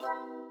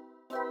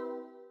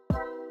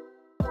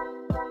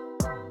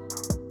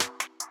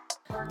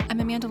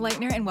Amanda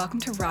Leitner, and welcome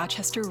to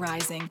Rochester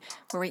Rising,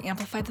 where we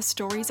amplify the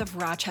stories of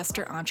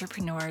Rochester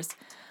entrepreneurs.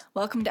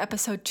 Welcome to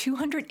episode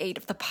 208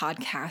 of the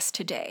podcast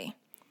today.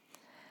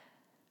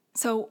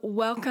 So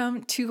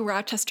welcome to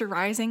Rochester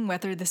Rising,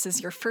 whether this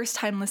is your first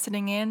time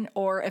listening in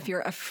or if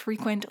you're a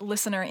frequent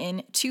listener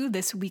in to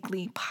this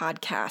weekly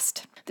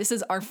podcast. This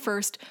is our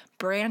first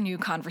brand new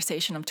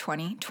conversation of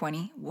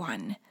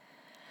 2021.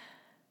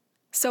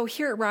 So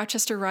here at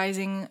Rochester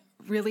Rising,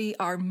 really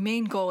our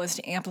main goal is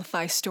to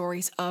amplify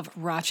stories of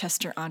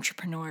Rochester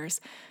entrepreneurs.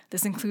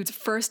 This includes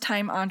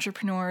first-time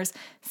entrepreneurs,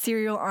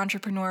 serial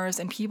entrepreneurs,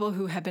 and people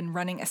who have been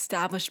running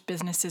established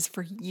businesses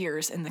for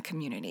years in the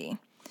community.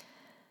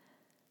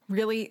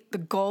 Really, the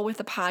goal with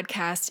the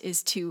podcast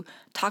is to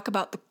talk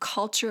about the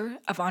culture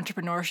of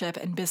entrepreneurship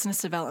and business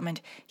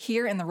development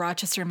here in the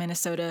Rochester,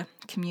 Minnesota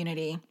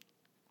community,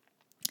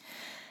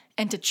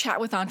 and to chat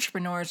with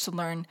entrepreneurs to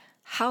learn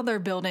how they're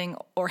building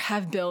or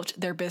have built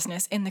their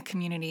business in the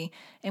community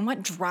and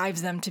what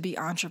drives them to be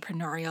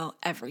entrepreneurial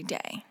every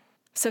day.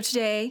 So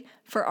today,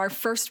 for our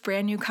first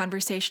brand new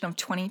conversation of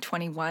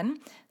 2021,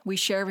 we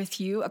share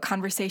with you a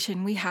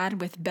conversation we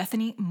had with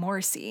Bethany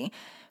Morrisey,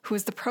 who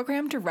is the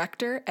program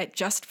director at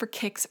Just for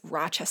Kicks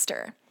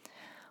Rochester.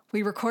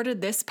 We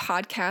recorded this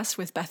podcast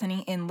with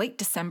Bethany in late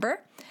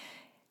December,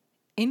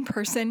 in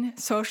person,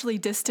 socially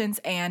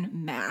distanced, and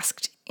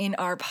masked in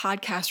our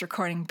podcast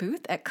recording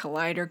booth at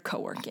Collider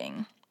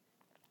Co-working.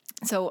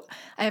 So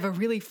I have a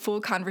really full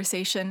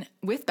conversation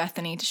with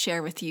Bethany to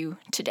share with you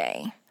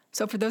today.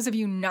 So for those of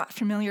you not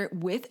familiar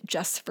with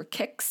Just for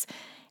Kicks,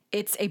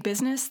 it's a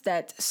business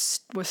that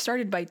was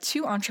started by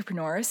two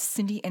entrepreneurs,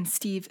 Cindy and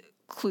Steve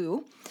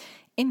Clue,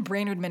 in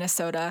Brainerd,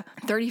 Minnesota,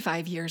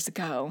 35 years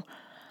ago,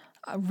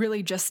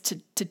 really just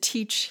to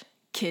teach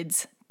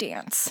kids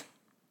dance.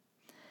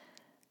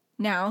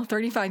 Now,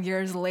 35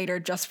 years later,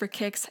 Just for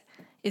Kicks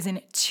is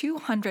in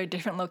 200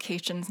 different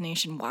locations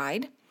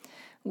nationwide,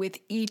 with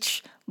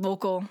each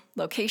local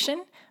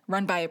location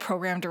run by a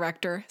program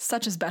director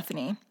such as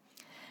Bethany.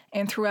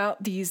 And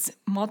throughout these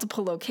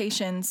multiple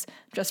locations,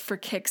 Just for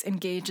Kicks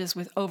engages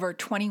with over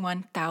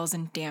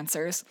 21,000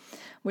 dancers,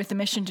 with the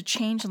mission to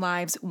change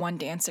lives one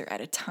dancer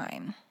at a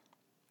time.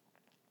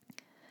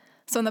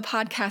 So in the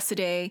podcast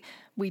today,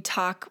 we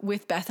talk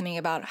with Bethany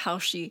about how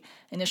she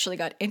initially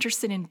got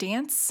interested in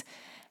dance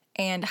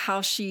and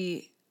how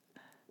she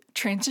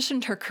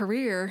transitioned her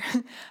career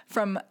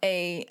from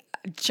a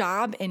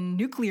job in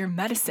nuclear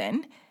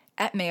medicine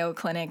at Mayo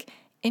Clinic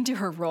into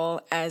her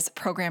role as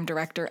program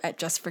director at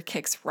Just for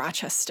Kicks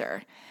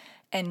Rochester.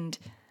 And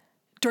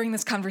during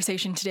this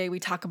conversation today, we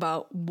talk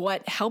about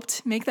what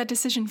helped make that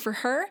decision for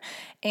her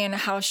and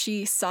how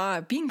she saw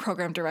being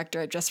program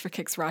director at Just for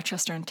Kicks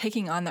Rochester and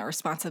taking on that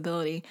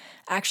responsibility,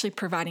 actually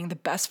providing the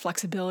best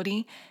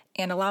flexibility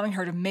and allowing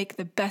her to make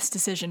the best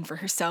decision for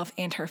herself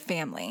and her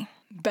family.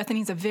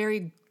 Bethany's a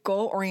very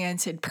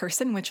goal-oriented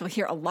person, which we'll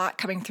hear a lot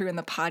coming through in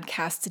the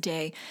podcast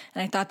today.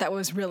 And I thought that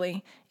was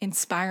really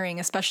inspiring,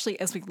 especially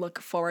as we look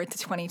forward to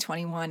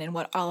 2021 and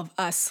what all of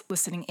us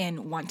listening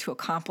in want to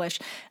accomplish.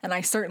 And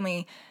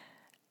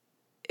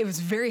it was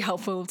very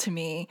helpful to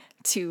me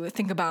to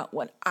think about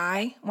what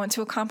I want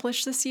to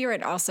accomplish this year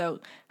and also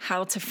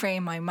how to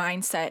frame my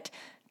mindset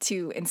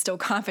to instill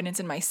confidence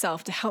in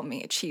myself to help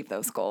me achieve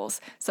those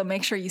goals. So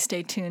make sure you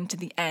stay tuned to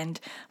the end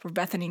where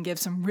Bethany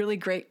gives some really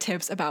great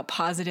tips about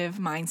positive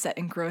mindset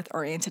and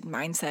growth-oriented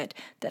mindset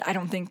that I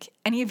don't think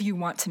any of you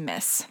want to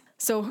miss.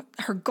 So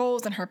her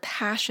goals and her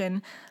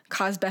passion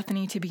caused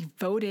Bethany to be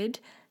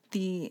voted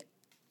the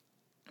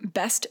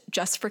best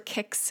Just for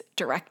Kicks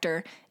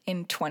director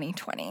in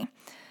 2020.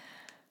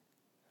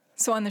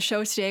 So on the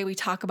show today, we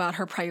talk about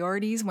her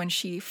priorities when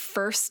she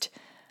first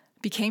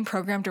became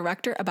program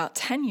director about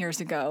 10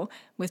 years ago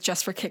with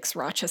Just for Kicks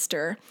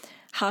Rochester,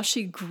 how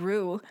she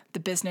grew the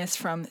business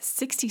from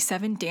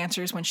 67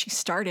 dancers when she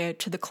started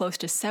to the close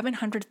to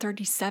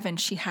 737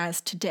 she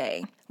has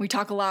today. We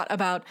talk a lot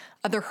about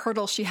other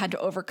hurdles she had to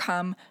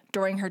overcome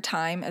during her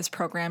time as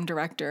program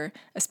director,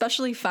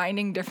 especially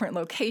finding different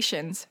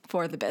locations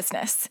for the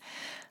business.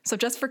 So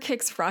Just for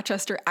Kicks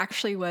Rochester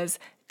actually was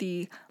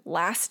the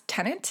last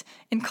tenant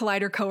in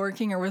Collider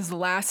Co-working, or was the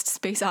last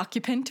space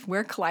occupant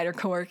where Collider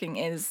Co-working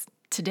is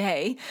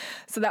today.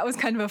 So that was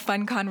kind of a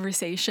fun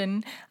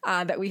conversation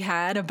that we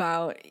had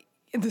about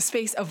the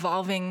space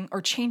evolving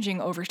or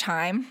changing over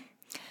time.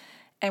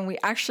 And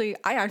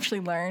I actually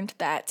learned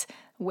that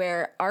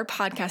where our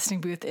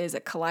podcasting booth is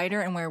at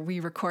Collider and where we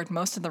record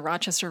most of the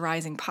Rochester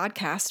Rising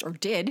podcast, or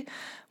did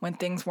when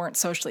things weren't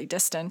socially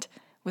distant,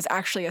 was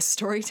actually a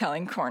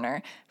storytelling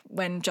corner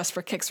when Just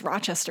for Kicks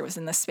Rochester was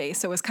in this space.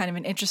 So it was kind of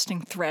an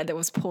interesting thread that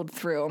was pulled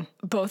through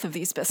both of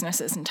these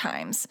businesses and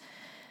times.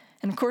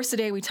 And of course,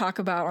 today we talk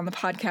about on the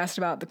podcast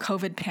about the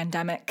COVID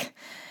pandemic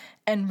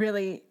and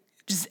really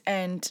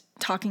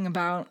talking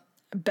about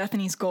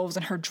Bethany's goals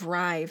and her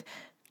drive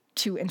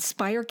to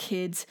inspire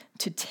kids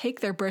to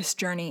take their birth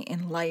journey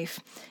in life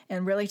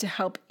and really to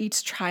help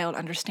each child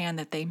understand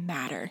that they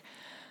matter.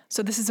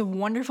 So this is a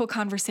wonderful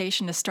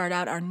conversation to start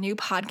out our new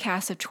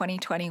podcast of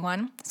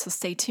 2021. So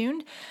stay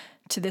tuned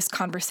to this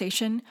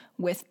conversation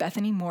with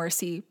Bethany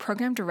Morrisey,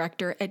 Program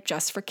Director at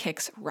Just for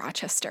Kicks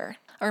Rochester.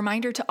 A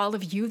reminder to all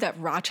of you that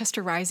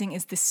Rochester Rising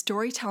is the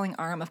storytelling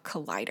arm of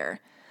Collider.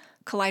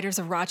 Collider is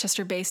a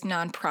Rochester-based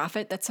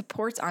nonprofit that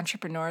supports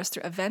entrepreneurs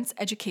through events,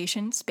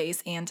 education,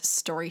 space, and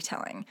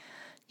storytelling.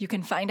 You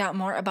can find out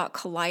more about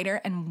Collider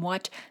and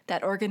what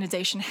that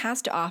organization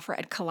has to offer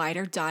at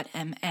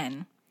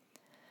collider.mn.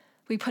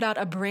 We put out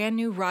a brand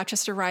new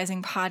Rochester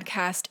Rising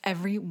podcast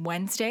every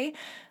Wednesday,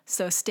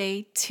 so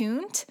stay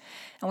tuned.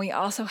 And we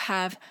also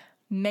have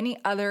many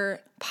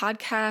other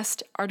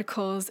podcast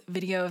articles,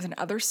 videos, and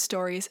other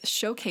stories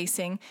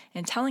showcasing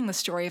and telling the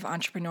story of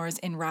entrepreneurs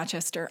in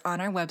Rochester on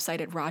our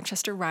website at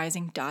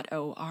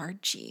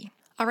rochesterrising.org.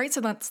 All right, so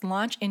let's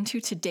launch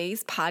into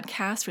today's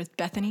podcast with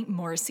Bethany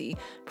Morrisey,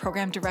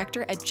 Program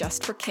Director at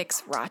Just for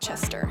Kicks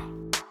Rochester.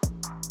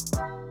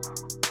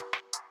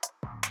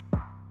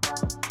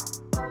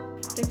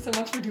 Thanks so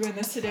much for doing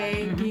this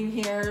today, being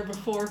here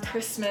before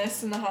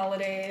Christmas and the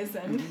holidays.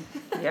 And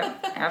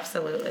Yep,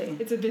 absolutely.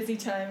 It's a busy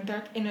time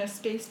back in a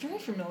space very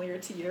familiar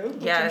to you,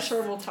 which Yes. I'm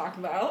sure we'll talk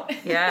about.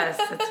 Yes,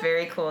 it's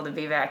very cool to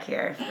be back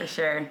here, for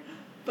sure.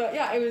 But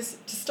yeah, I was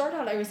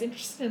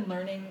interested in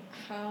learning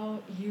how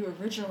you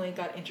originally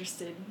got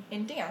interested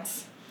in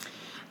dance.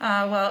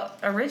 Well,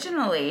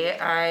 originally,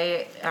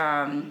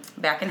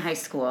 back in high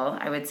school,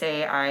 I would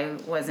say I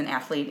was an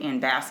athlete in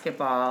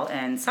basketball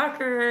and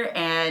soccer,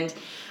 and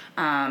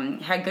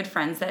had good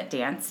friends that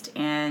danced,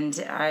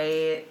 and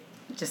I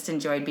just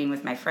enjoyed being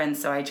with my friends,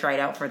 so I tried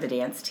out for the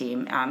dance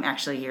team,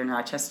 actually here in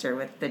Rochester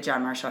with the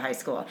John Marshall High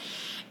School,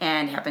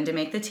 and happened to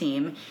make the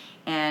team,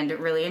 and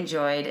really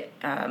enjoyed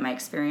my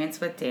experience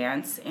with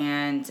dance,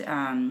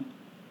 and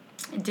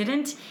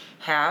didn't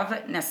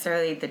have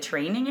necessarily the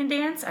training in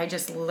dance. I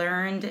just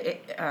learned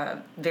it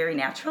very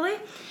naturally,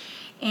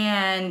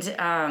 and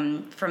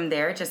from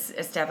there just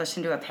established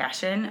into a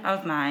passion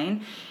of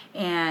mine,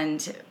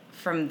 and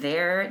from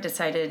there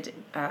decided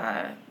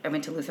I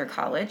went to Luther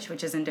College,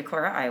 which is in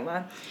Decorah,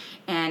 Iowa,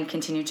 and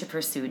continued to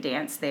pursue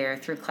dance there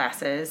through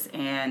classes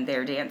and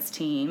their dance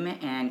team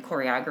and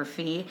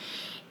choreography,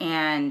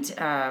 and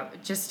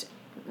just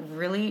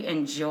really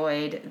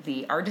enjoyed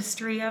the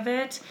artistry of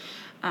it,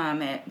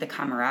 the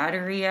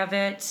camaraderie of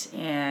it,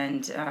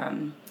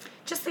 and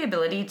just the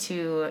ability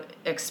to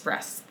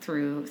express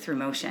through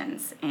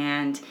motions.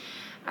 And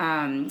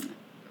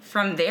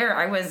from there,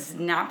 I was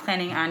not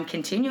planning on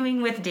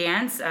continuing with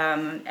dance,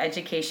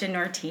 education,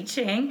 or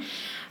teaching.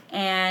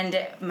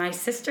 And my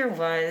sister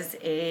was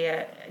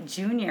a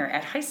junior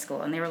at high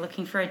school, and they were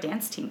looking for a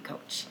dance team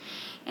coach.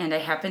 And I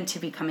happened to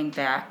be coming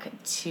back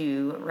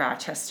to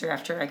Rochester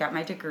after I got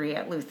my degree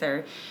at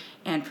Luther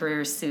and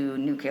pursue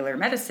nuclear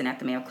medicine at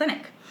the Mayo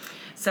Clinic.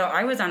 So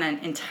I was on an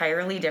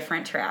entirely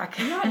different track.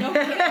 Yeah, no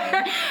kidding.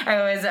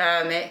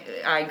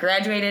 I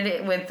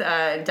graduated with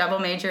a double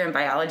major in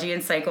biology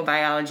and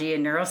psychobiology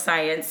and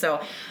neuroscience. So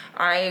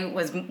I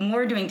was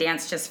more doing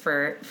dance just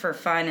for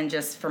fun and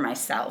just for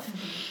myself.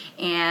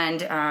 Mm-hmm.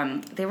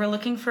 And they were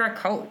looking for a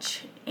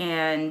coach.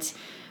 And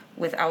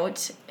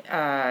without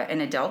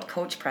an adult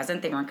coach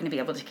present, they weren't going to be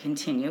able to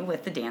continue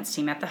with the dance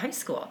team at the high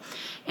school.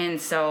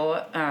 And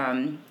so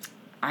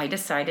I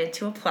decided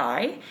to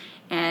apply,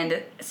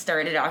 and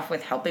started off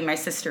with helping my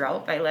sister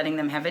out by letting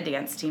them have a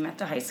dance team at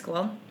the high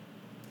school,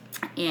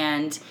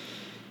 and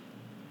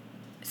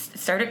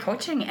started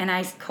coaching. And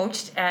I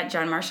coached at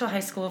John Marshall High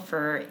School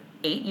for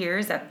 8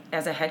 years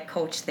as a head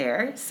coach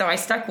there, so I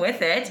stuck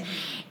with it,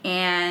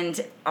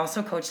 and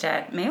also coached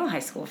at Mayo High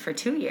School for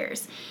 2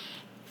 years.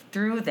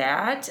 Through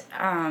that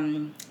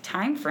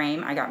time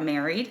frame, I got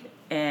married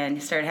and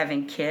started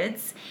having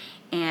kids,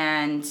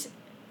 and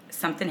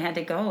something had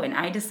to go, and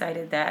I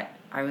decided that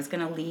I was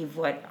going to leave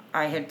what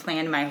I had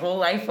planned my whole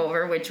life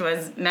over, which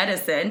was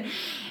medicine,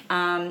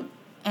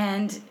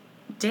 and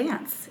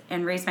dance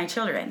and raise my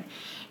children.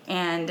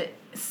 And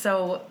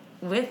so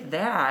with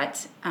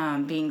that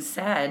being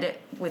said,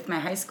 with my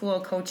high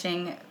school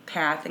coaching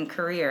path and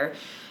career,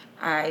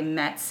 I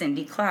met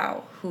Cindy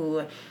Clow,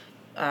 who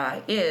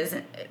is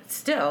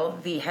still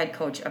the head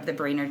coach of the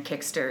Brainerd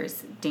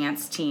Kicksters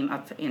dance team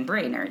up in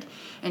Brainerd.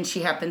 And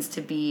she happens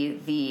to be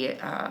the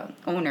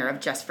owner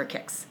of Just for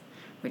Kicks,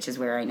 which is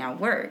where I now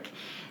work.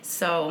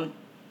 So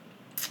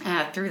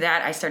through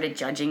that, I started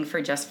judging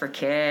for Just for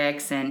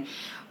Kicks, and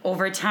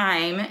over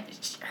time,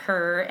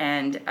 her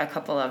and a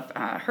couple of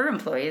her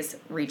employees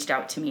reached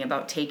out to me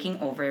about taking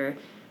over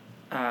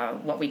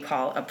what we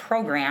call a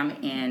program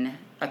in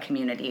a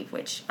community,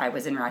 which I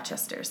was in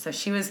Rochester. So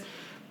she was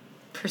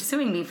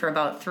pursuing me for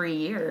about 3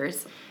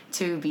 years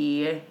to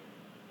be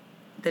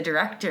the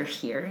director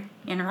here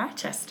in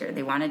Rochester.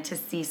 They wanted to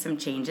see some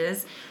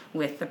changes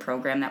with the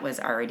program that was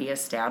already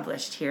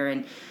established here.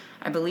 And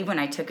I believe when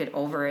I took it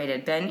over, it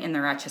had been in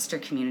the Rochester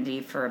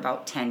community for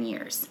about 10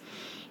 years.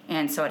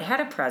 And so it had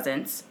a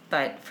presence,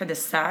 but for the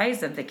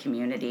size of the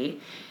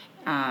community,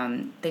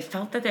 they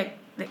felt that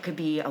it could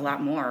be a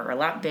lot more, or a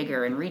lot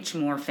bigger, and reach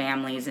more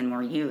families and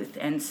more youth.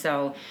 And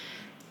so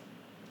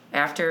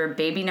after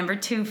baby number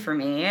 2 for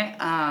me,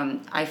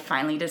 I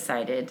finally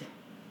decided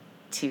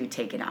to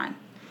take it on.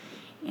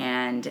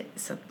 And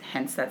so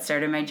hence that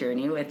started my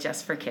journey with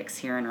Just for Kicks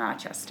here in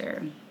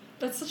Rochester.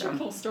 That's such a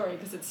cool story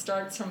because it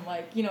starts from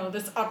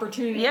this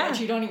opportunity that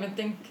you don't even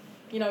think,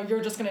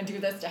 you're just going to do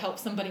this to help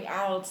somebody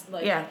else.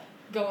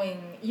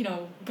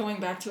 Going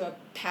back to a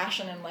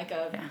passion and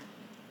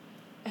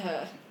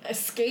a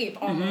escape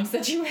almost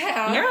that you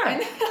have. Yeah,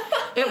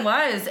 it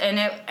was. And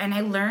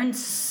I learned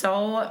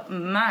so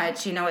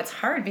much. It's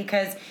hard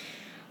because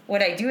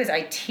what I do is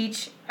I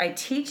teach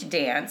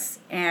dance,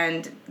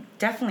 and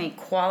definitely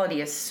quality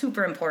is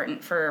super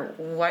important for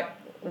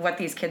what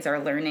these kids are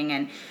learning,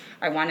 and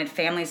I wanted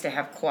families to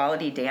have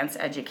quality dance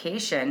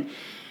education.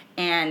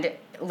 And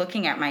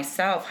looking at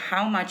myself,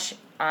 how much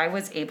I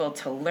was able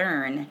to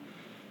learn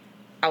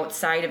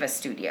outside of a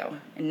studio,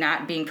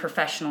 not being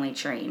professionally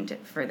trained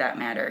for that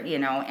matter,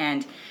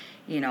 and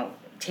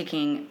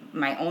taking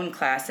my own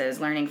classes,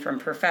 learning from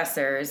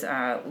professors,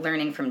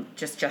 learning from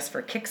just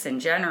for Kicks in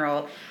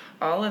general.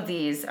 All of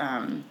these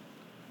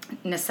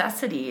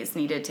necessities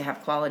needed to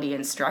have quality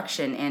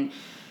instruction. And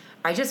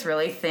I just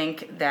really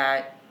think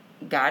that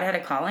God had a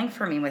calling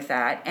for me with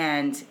that.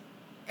 And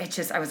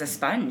I was a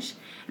sponge,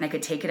 and I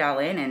could take it all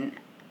in, and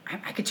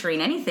I could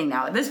train anything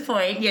now at this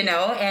point,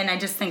 and I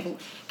just think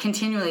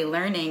continually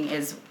learning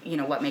is,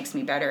 what makes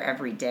me better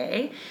every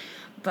day.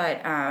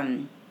 But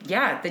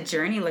the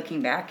journey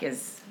looking back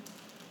is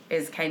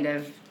kind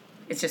of,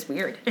 it's just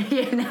weird, that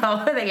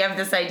you have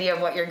this idea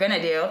of what you're going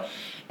to do,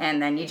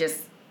 and then you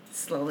just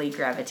slowly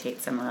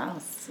gravitate somewhere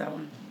else.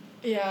 So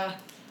yeah,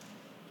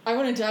 I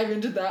want to dive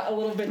into that a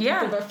little bit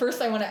deeper, but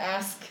first I want to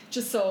ask,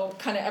 just so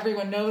kind of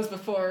everyone knows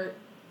before,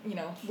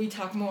 we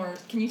talk more,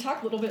 can you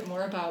talk a little bit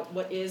more about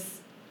what is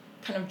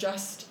kind of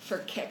Just for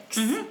Kicks?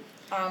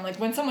 Mm-hmm.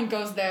 When someone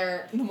goes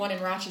there, the one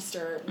in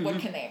Rochester, what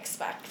can they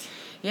expect?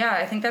 Yeah,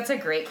 I think that's a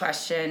great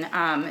question.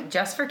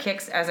 Just for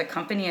Kicks as a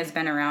company has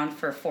been around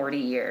for 40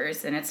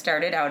 years, and it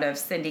started out of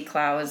Cindy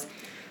Clow's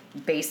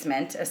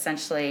basement,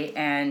 essentially,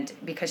 and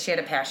because she had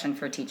a passion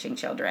for teaching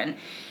children.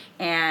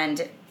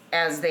 And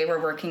as they were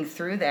working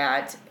through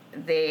that,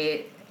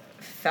 they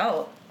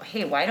felt,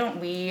 hey, why don't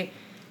we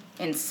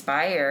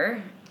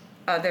inspire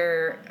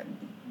other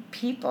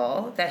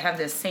people that have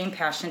this same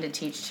passion to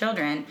teach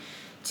children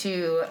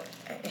to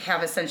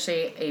have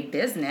essentially a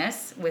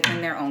business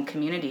within their own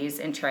communities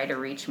and try to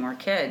reach more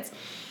kids.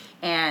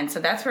 And so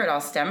that's where it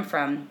all stemmed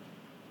from.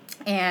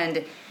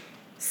 And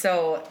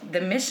so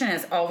the mission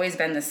has always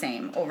been the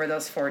same over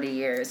those 40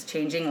 years,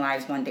 changing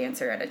lives one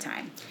dancer at a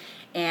time.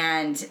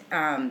 And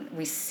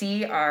we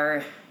see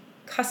our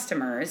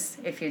customers,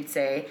 if you'd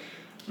say,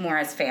 more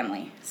as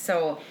family.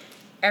 So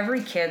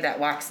every kid that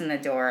walks in the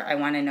door, I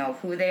want to know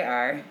who they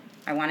are.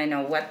 I want to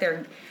know what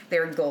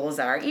their goals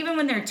are. Even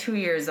when they're 2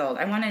 years old,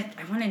 I want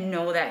to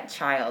know that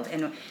child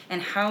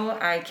and how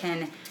I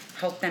can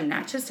help them,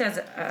 not just as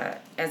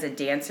a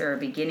dancer or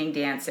beginning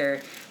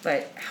dancer,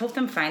 but help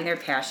them find their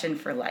passion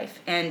for life.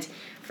 And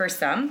for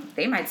some,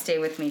 they might stay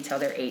with me till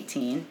they're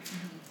 18.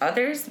 Mm-hmm.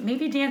 Others,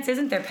 maybe dance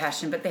isn't their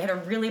passion, but they had a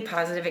really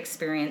positive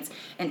experience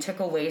and took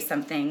away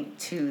something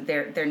to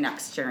their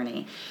next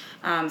journey.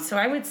 So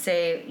I would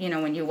say,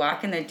 when you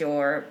walk in the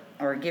door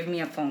or give me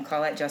a phone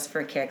call at Just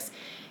for Kicks,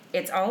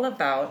 it's all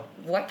about,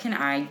 what can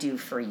I do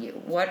for you?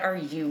 What are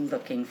you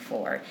looking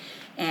for?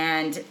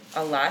 And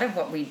a lot of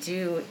what we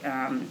do,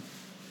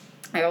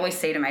 I always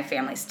say to my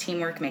families,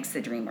 teamwork makes the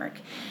dream work.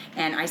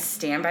 And I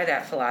stand by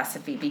that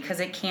philosophy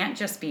because it can't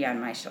just be on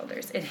my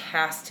shoulders. It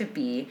has to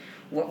be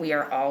what we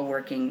are all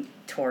working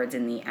towards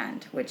in the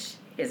end, which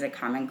is a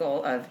common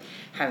goal of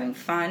having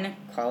fun,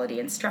 quality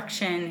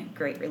instruction,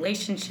 great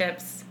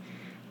relationships,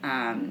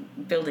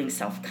 building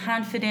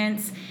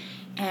self-confidence,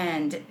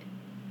 and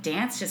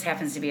dance just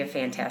happens to be a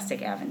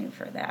fantastic avenue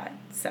for that.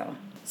 So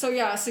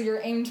you're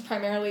aimed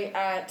primarily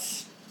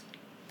at,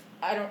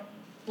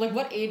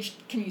 what age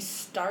can you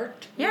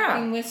start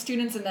working with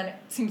students, and then it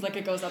seems like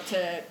it goes up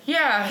to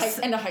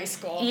into high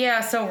school? Yeah,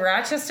 so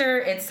Rochester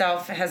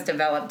itself has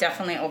developed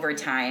definitely over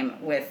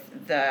time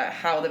with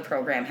how the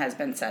program has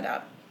been set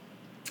up.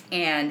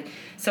 And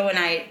so when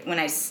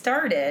I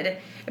started,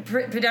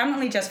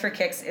 predominantly Just for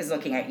Kicks is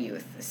looking at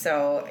youth.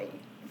 So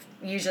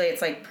usually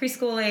it's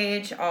preschool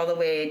age all the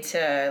way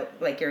to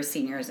your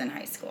seniors in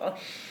high school.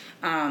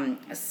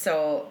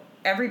 So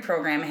every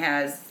program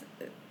has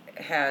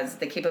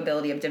the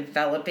capability of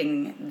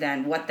developing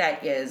then what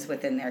that is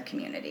within their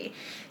community.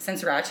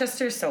 Since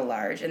Rochester is so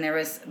large, and there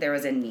was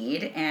a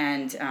need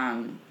and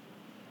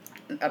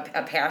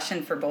a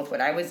passion for both what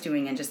I was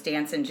doing and just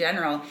dance in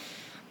general,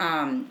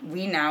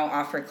 we now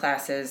offer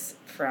classes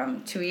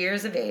from 2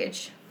 years of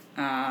age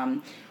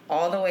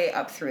all the way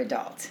up through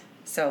adult.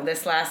 So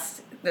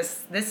last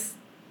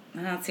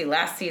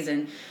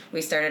season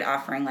we started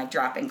offering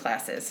drop-in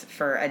classes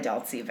for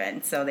adults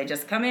even. So they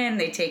just come in,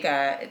 they take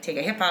a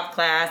hip hop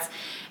class,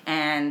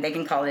 and they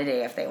can call it a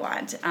day if they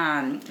want.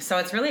 So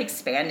it's really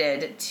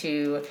expanded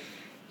to,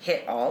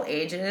 hit all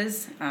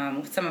ages.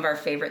 Some of our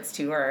favorites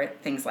too are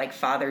things like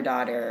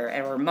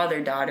father-daughter or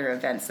mother-daughter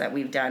events that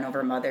we've done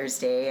over Mother's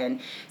Day, and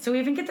so we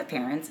even get the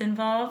parents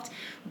involved.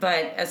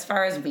 But as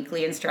far as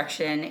weekly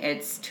instruction,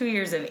 it's 2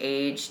 years of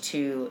age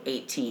to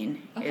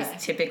 18 is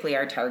typically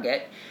our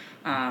target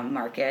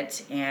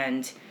market,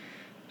 and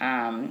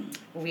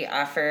we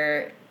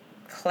offer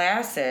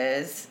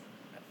classes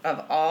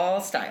of all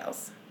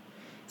styles.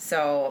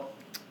 So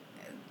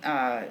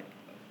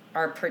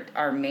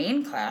our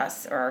main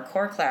class, or our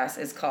core class,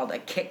 is called a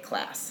kick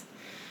class.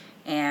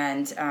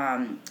 And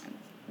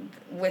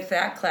with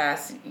that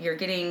class, you're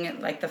getting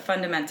like the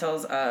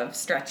fundamentals of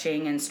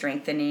stretching and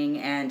strengthening.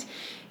 And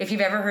if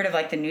you've ever heard of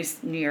like the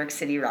New York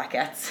City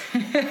Rockettes.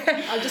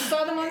 I just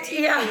saw them on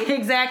TV. Yeah,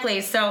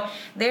 exactly. So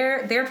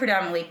they're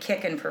predominantly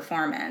kick and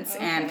performance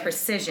and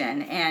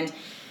precision. And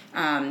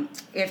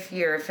if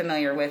you're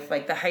familiar with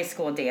like the high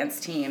school dance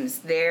teams,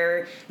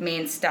 their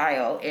main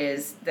style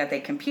is that they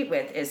compete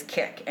with is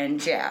kick and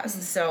jazz.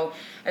 Mm-hmm. So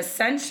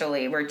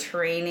essentially we're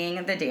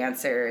training the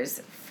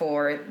dancers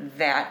for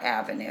that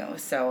avenue.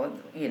 So,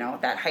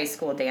 that high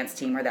school dance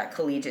team or that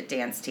collegiate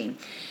dance team.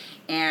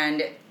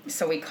 And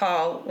so we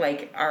call,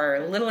 like,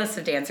 our littlest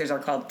of dancers are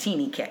called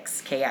teeny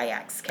kicks,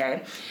 K-I-X,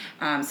 okay?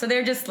 So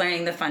they're just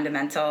learning the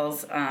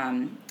fundamentals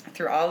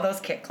through all those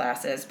kick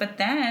classes. But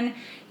then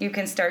you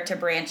can start to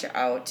branch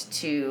out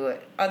to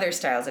other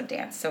styles of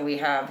dance. So we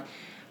have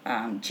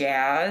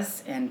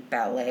jazz and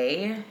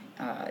ballet,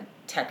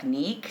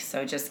 technique,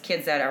 so just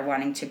kids that are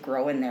wanting to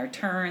grow in their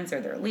turns or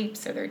their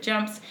leaps or their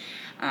jumps.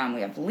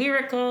 We have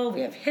lyrical,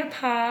 we have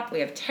hip-hop, we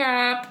have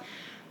tap,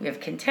 we have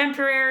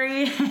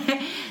contemporary.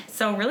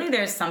 So really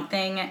there's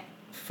something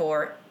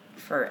for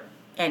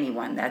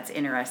anyone that's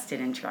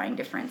interested in trying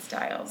different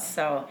styles.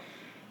 So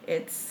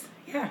it's,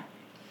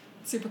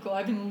 super cool.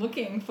 I've been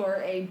looking for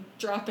a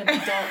drop-in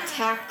adult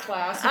tap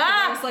class.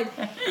 I was like,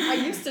 I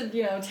used to,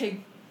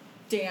 take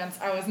dance.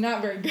 I was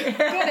not very good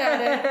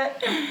at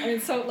it.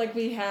 And so, like,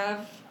 we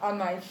have on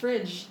my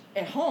fridge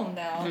at home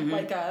now,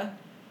 like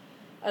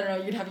I don't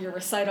know, you'd have your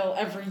recital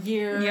every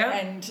year. Yep.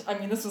 And, I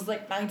mean, this was,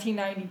 like,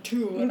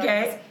 1992. And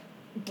I was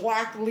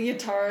black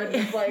leotard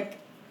with, like,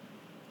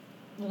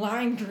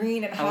 lime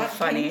green and hot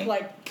pink,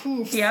 like,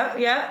 poofs.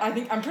 Yeah.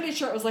 I'm pretty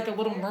sure it was, like, a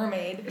Little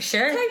Mermaid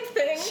type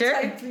thing.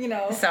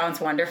 Type, Sounds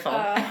wonderful.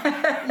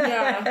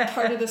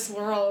 Part of this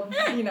world,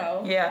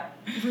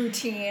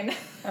 routine.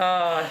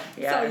 Oh,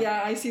 yeah. So,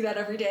 I see that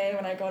every day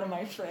when I go to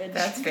my fridge.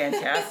 That's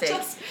fantastic.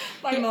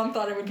 My mom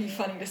thought it would be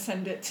funny to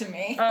send it to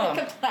me, like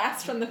a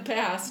blast from the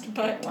past,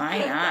 but... Why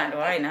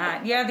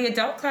not? Yeah, the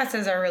adult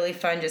classes are really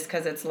fun just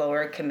because it's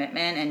lower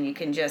commitment, and you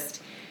can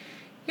just...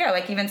 Yeah,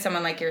 like even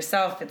someone like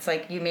yourself, it's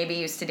like you maybe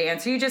used to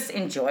dance, or you just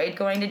enjoyed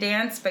going to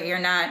dance, but you're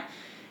not...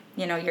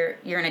 you're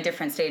in a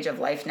different stage of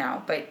life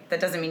now, but that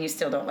doesn't mean you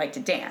still don't like to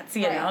dance,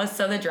 you know?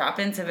 So the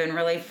drop-ins have been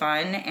really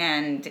fun,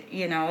 and,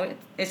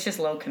 it's just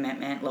low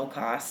commitment, low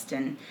cost,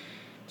 and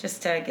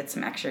just to get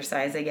some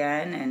exercise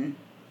again and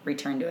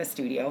return to a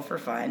studio for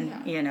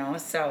fun,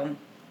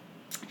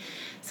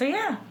 So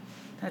yeah,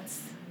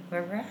 that's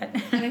where we're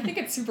at. And I think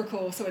it's super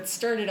cool. So it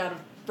started out of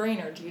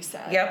Brainerd, you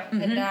said. Yep.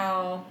 Mm-hmm. And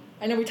now,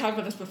 I know we talked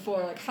about this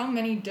before, like how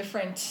many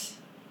different...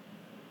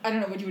 I don't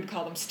know what you would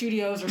call them,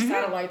 studios or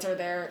satellites are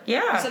there.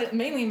 Yeah. You said it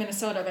mainly in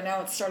Minnesota, but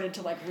now it's started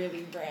to, like,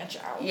 really branch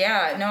out.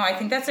 Yeah, no, I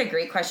think that's a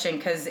great question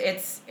because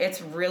it's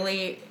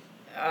really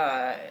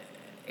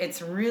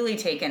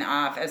taken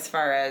off as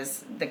far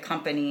as the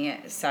company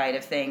side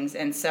of things.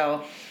 And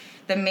so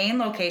the main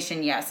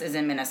location, yes, is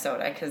in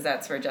Minnesota because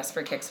that's where Just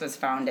for Kicks was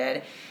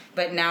founded.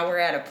 But now we're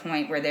at a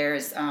point where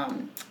there's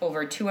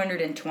over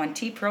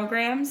 220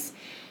 programs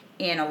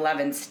in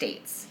 11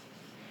 states.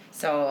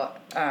 So,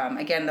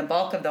 again, the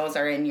bulk of those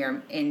are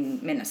in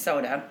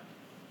Minnesota.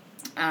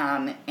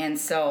 And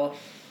so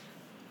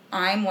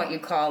I'm what you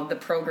call the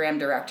program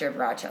director of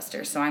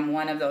Rochester. So I'm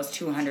one of those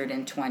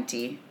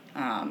 220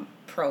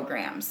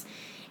 programs.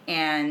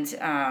 And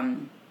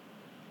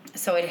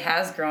so it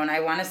has grown. I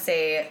want to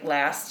say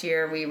last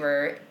year we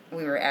were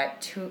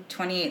at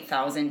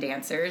 28,000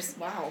 dancers.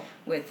 Wow.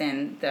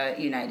 Within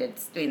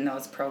in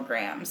those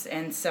programs.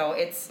 And so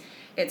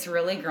it's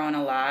really grown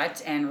a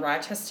lot. And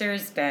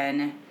Rochester's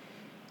been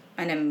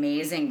an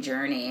amazing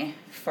journey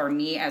for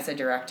me as a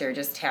director,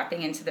 just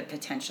tapping into the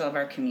potential of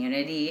our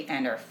community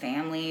and our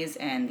families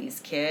and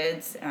these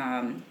kids.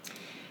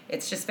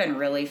 It's just been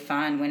really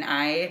fun. When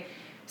I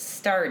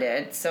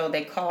started, so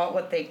they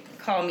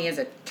call me as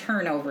a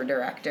turnover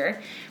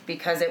director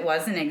because it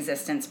was in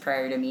existence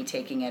prior to me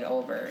taking it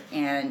over.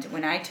 And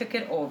when I took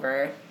it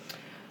over,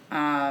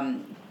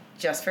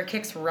 Just for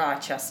Kicks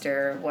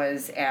Rochester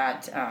was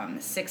at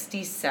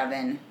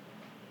 67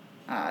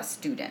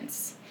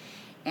 students.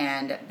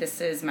 And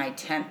this is my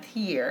 10th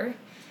year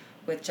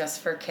with Just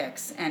for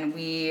Kicks. And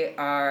we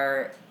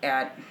are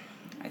at,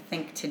 I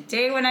think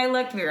today when I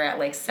looked, we were at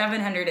like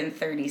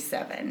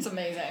 737. It's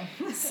amazing.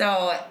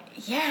 So,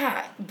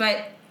 yeah.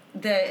 But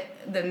the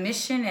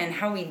mission and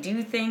how we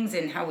do things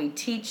and how we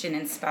teach and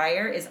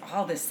inspire is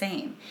all the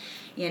same.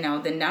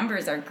 The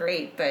numbers are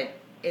great, but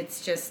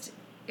it's just...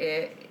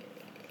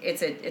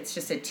 it's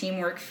just a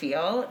teamwork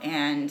feel,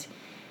 and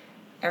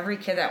every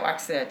kid that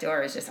walks through that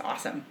door is just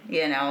awesome,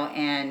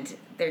 and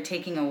they're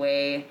taking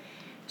away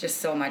just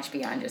so much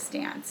beyond just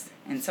dance.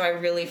 And so I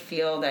really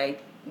feel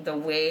like the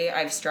way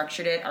I've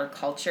structured it, our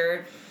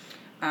culture,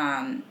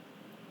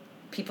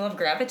 people have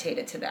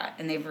gravitated to that,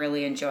 and they've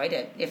really enjoyed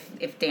it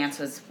if dance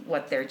was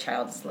what their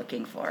child is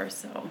looking for.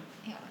 So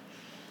yeah.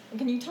 And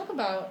can you talk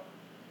about,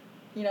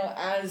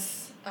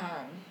 as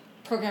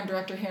program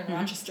director here in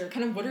Rochester,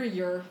 kind of what are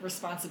your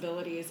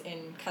responsibilities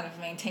in kind of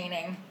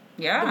maintaining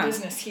the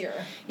business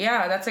here?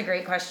 Yeah, that's a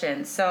great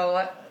question.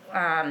 So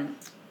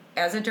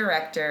as a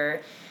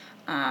director,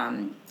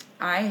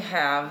 I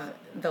have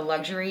the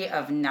luxury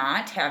of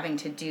not having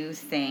to do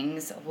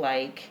things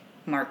like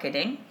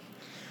marketing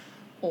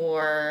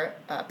or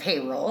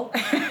payroll.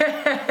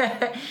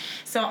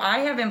 So I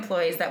have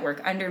employees that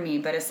work under me,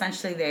 but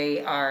essentially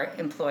they are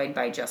employed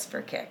by Just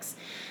for Kicks.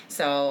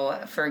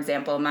 So, for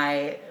example,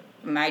 my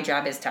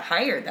job is to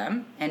hire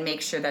them and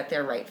make sure that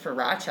they're right for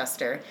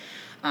Rochester,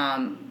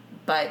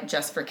 but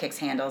Just for Kicks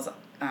handles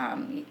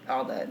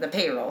all the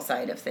payroll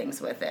side of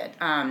things with it.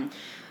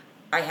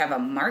 I have a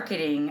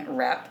marketing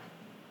rep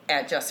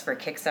at Just for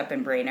Kicks up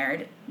in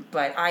Brainerd,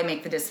 but I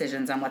make the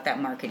decisions on what that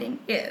marketing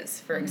is.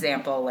 For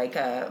example, like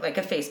a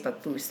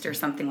Facebook boost or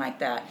something like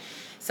that.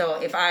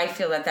 So if I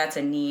feel that that's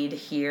a need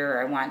here,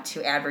 or I want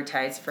to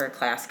advertise for a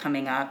class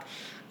coming up,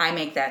 I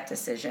make that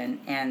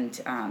decision,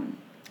 and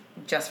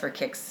Just for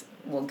Kicks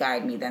will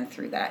guide me then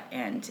through that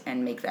and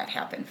make that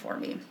happen for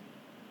me.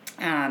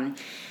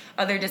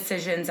 Other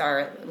decisions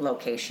are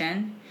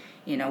location,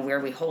 where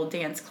we hold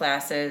dance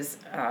classes,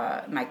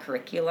 my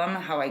curriculum,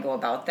 how I go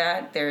about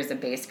that. There's a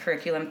base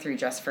curriculum through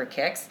Just for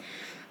Kicks,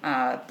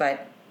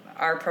 but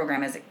our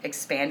program has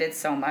expanded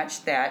so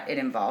much that it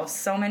involves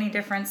so many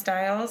different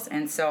styles,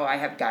 and so I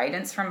have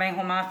guidance from my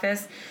home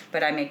office,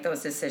 but I make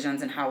those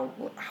decisions and how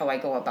I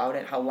go about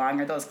it. How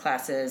long are those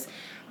classes,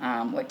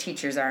 what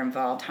teachers are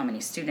involved, how many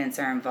students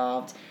are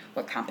involved,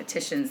 what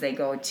competitions they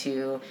go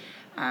to.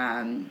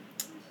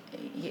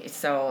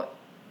 So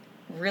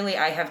really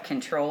I have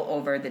control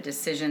over the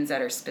decisions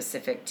that are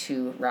specific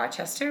to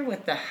Rochester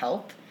with the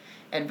help,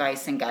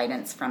 advice, and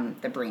guidance from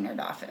the Brainerd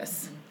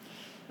office. Mm-hmm.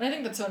 And I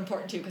think that's so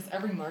important too, because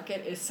every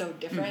market is so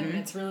different, and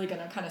it's really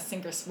going to kind of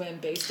sink or swim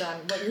based on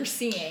what you're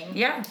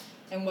seeing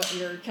and what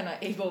you're kind of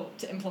able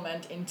to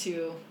implement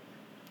into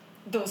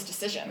those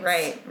decisions.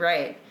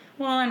 Right.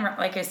 Well, and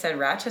like I said,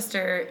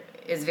 Rochester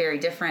is very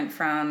different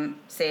from,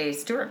 say,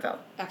 Stewartville.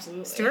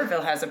 Absolutely.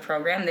 Stewartville has a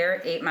program.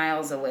 They're 8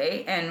 miles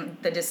away, and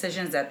the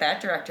decisions that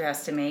director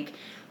has to make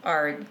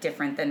are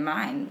different than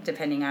mine,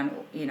 depending on,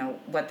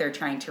 what they're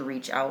trying to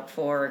reach out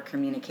for or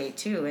communicate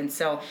to. And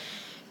so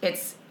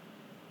it's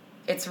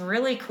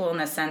really cool in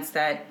the sense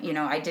that,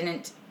 I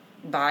didn't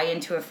buy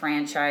into a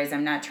franchise.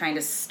 I'm not trying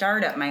to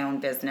start up my own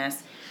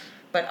business,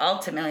 but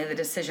ultimately the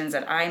decisions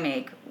that I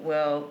make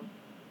will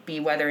be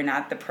whether or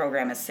not the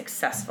program is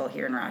successful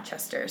here in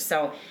Rochester.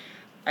 So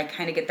I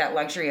kind of get that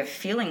luxury of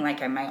feeling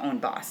like I'm my own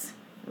boss,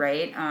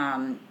 right?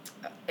 And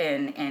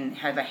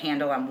have a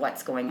handle on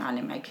what's going on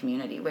in my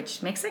community,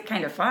 which makes it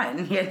kind of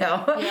fun,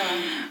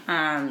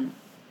 Yeah.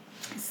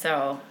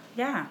 So,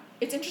 yeah.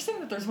 It's interesting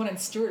that there's one in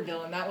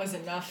Stewartville, and that was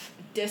enough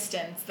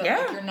distance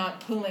that you're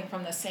not pulling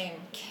from the same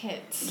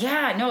kids.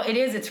 Yeah, no, it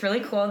is. It's really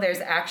cool. There's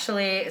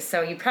actually,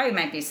 so you probably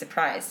might be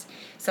surprised.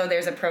 So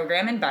there's a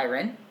program in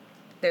Byron.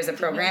 There's a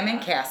program in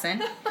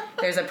Casson.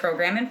 There's a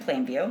program in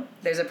Plainview.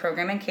 There's a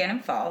program in Cannon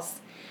Falls.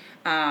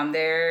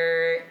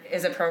 There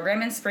is a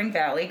program in Spring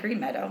Valley,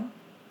 Green Meadow,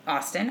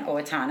 Austin,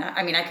 Owatonna.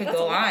 I mean, I could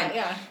go on.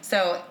 Yeah.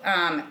 So,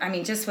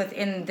 just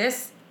within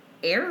this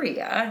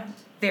area,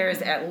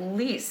 there's at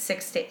least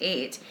 6 to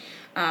 8.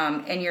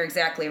 And you're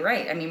exactly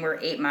right. I mean, we're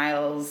 8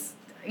 miles,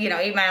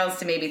 8 miles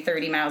to maybe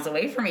 30 miles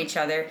away from each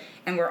other,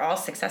 and we're all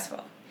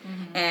successful.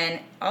 Mm-hmm. And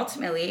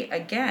ultimately,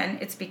 again,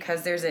 it's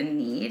because there's a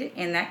need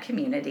in that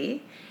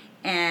community,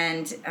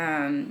 and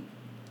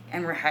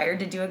we're hired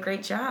to do a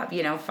great job,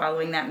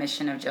 following that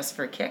mission of Just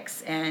for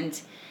Kicks,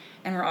 and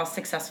we're all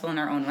successful in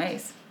our own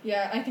ways.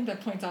 Yeah, I think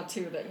that points out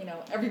too that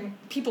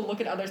people look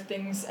at other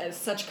things as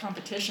such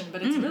competition,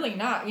 but it's really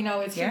not.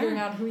 It's figuring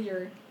out who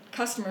your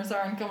customers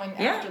are and going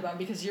after them,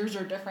 because yours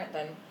are different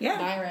than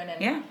Byron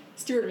and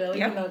Stewartville,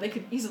 even though they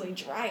could easily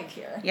drive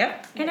here.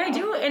 Yep, and I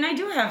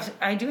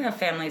do have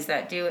families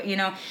that do.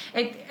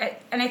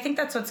 And I think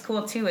that's what's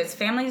cool too, is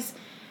families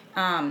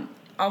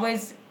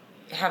always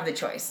have the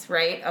choice,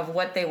 right, of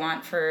what they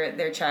want for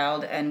their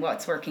child and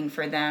what's working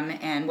for them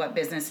and what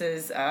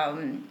businesses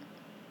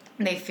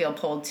they feel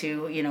pulled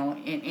to,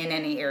 in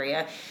any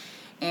area.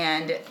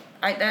 And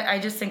I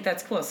just think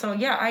that's cool. So,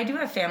 yeah, I do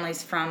have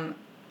families from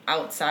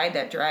outside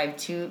that drive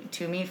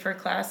to me for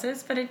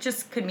classes, but it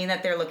just could mean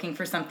that they're looking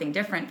for something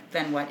different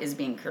than what is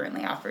being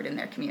currently offered in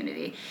their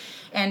community.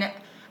 And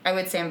I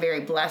would say I'm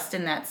very blessed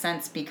in that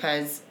sense,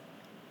 because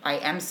I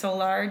am so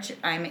large,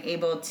 I'm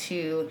able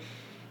to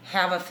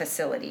have a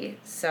facility.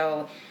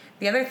 So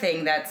the other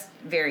thing that's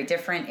very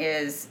different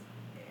is,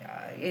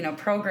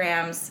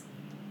 programs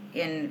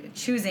in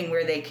choosing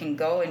where they can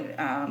go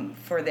and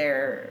for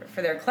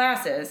their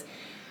classes,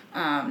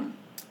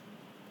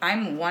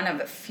 I'm one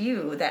of a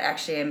few that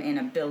actually am in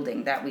a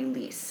building that we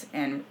lease,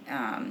 and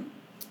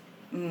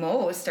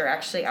most are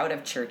actually out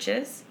of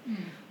churches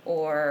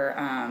or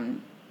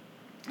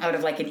out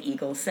of like an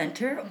Eagle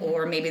Center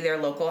or maybe their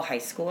local high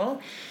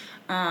school,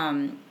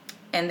 and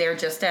they're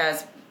just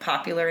as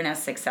popular and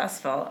as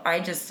successful.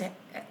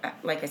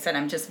 Like I said,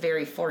 I'm just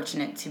very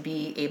fortunate to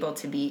be able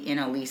to be in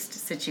a leased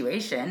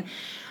situation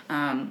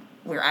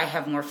where I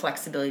have more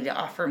flexibility to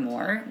offer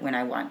more when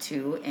I want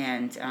to,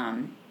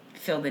 and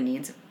fill the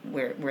needs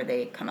where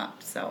they come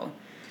up. So,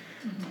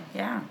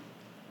 yeah.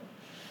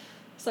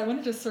 So I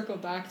wanted to circle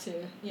back to,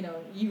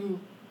 you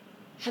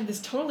had this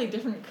totally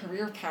different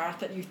career path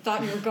that you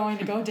thought you were going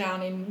to go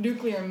down in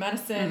nuclear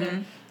medicine.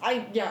 And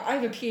I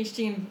have a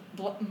PhD in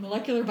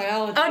molecular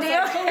biology. Oh, do you? So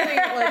I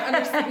totally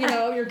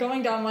understand, you're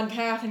going down one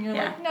path and you're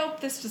like, nope,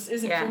 this just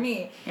isn't for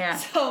me. Yeah.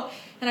 So,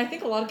 and I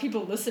think a lot of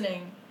people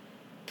listening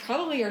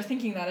probably are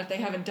thinking that if they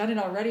haven't done it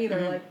already,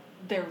 they're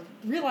they're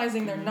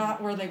realizing they're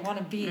not where they want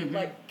to be.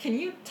 Like, can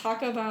you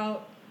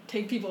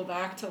take people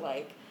back to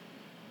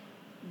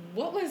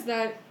what was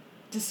that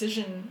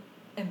decision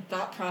and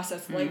thought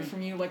process like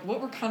from you? Like,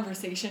 what were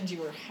conversations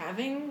you were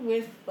having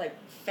with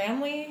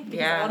family?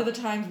 Because a lot of the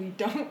times we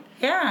don't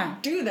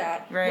do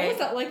that. Right. What was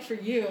that like for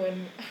you,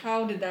 and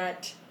how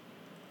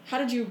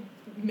did you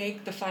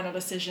make the final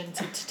decision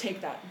to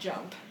take that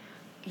jump?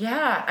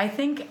 Yeah, I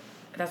think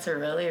that's a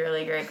really,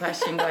 really great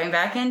question. Going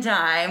back in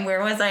time,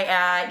 where was I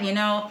at?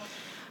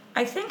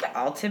 I think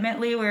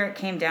ultimately where it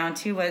came down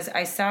to was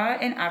I saw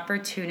an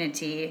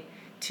opportunity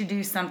to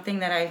do something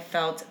that I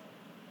felt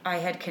I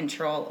had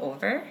control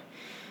over.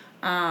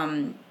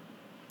 And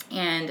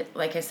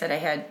like I said, I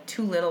had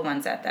 2 little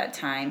ones at that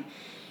time.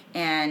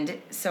 And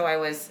so I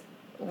was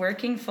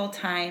working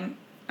full-time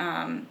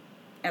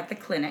at the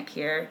clinic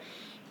here,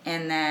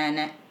 and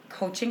then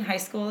coaching high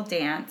school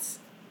dance,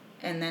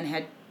 and then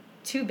had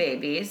 2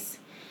 babies.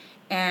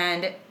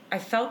 And I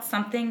felt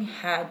something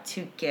had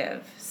to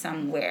give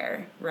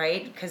somewhere,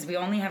 right? Because we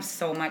only have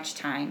so much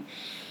time.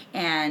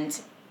 And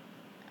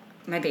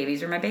my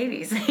babies were my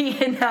babies,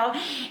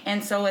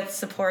 And so with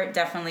support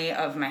definitely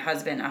of my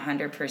husband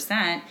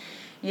 100%,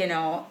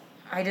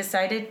 I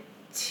decided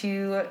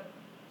to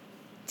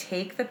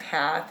take the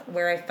path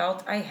where I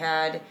felt I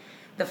had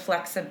the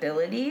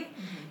flexibility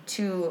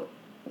to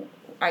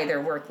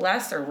either work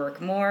less or work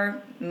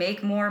more,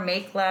 make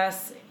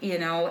less,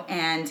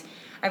 and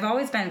I've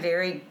always been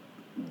very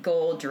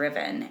goal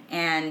driven,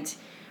 and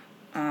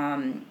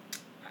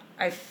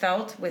I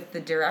felt with the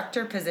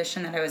director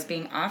position that I was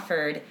being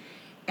offered,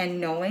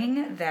 and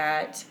knowing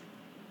that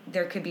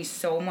there could be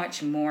so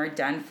much more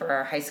done for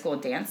our high school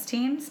dance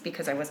teams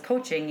because I was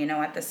coaching,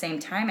 at the same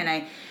time, and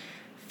I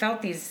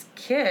felt these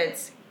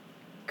kids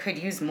could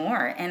use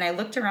more. And I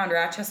looked around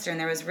Rochester, and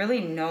there was really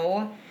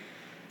no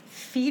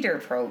feeder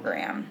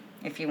program,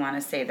 if you want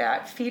to say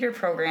that, feeder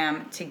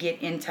program to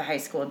get into high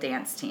school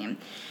dance team.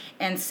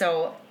 And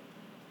so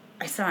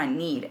I saw a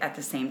need at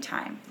the same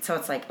time. So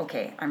it's like,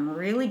 okay, I'm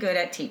really good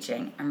at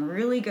teaching. I'm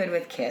really good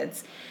with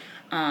kids.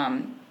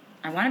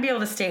 I want to be able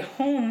to stay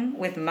home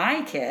with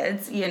my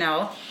kids,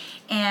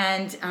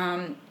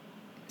 and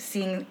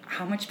seeing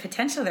how much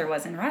potential there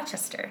was in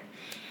Rochester.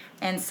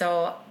 And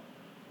so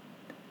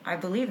I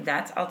believe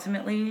that's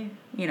ultimately,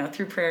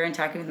 through prayer and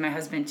talking with my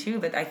husband too,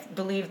 but I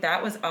believe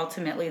that was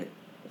ultimately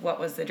what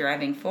was the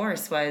driving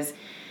force was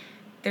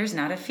there's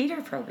not a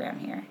feeder program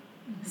here.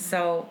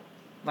 So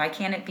why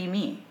can't it be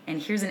me?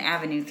 And here's an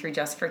avenue through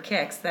Just for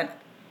Kicks that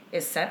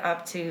is set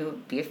up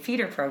to be a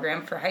feeder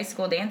program for high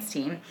school dance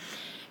team.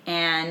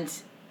 And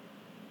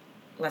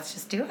let's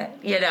just do it,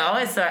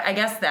 So I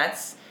guess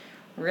that's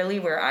really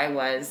where I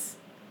was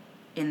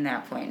in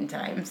that point in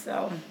time.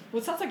 So,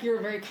 well, it sounds like you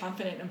were very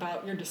confident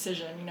about your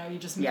decision. You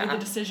just made the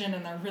decision,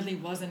 and there really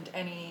wasn't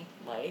any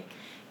wavering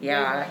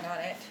on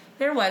it.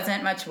 There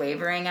wasn't much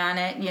wavering on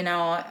it.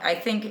 I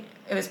think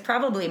it was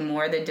probably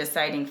more the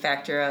deciding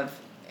factor of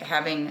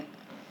having,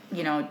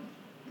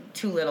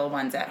 2 little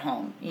ones at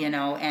home,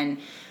 and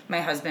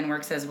my husband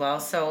works as well.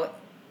 So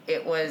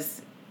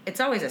it's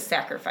always a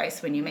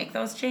sacrifice when you make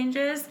those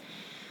changes,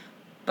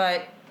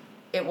 but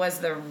it was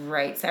the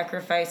right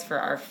sacrifice for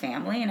our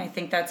family. And I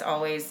think that's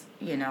always,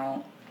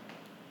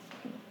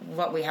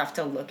 what we have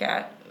to look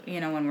at,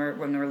 when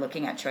we're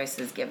looking at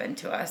choices given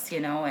to us,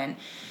 and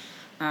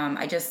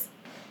I just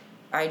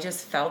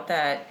felt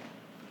that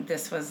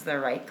this was the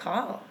right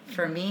call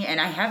for me,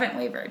 and I haven't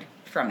wavered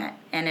from it.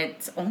 And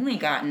it's only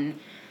gotten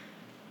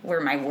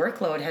where my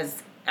workload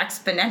has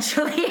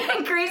exponentially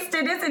increased.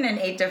 It isn't an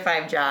 8 to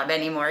 5 job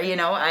anymore.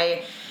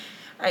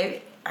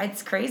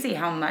 It's crazy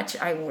how much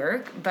I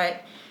work,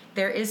 but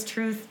there is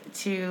truth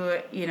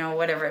to,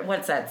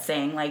 what's that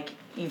saying? Like,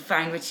 you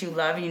find what you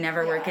love, you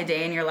never work a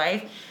day in your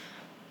life.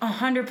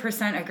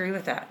 100% agree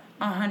with that.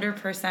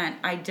 100%.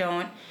 I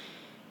don't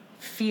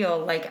feel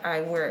like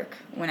I work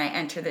when I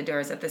enter the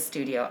doors at the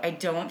studio. I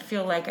don't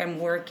feel like I'm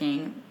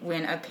working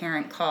when a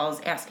parent calls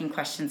asking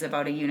questions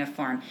about a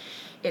uniform.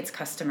 It's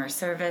customer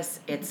service.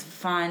 It's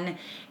fun.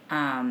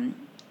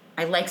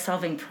 I like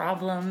solving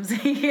problems,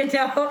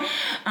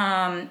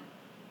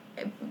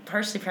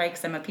 partially probably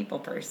because I'm a people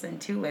person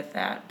too with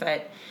that.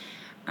 But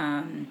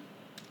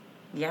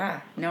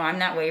yeah, no, I'm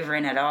not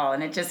wavering at all.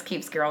 And it just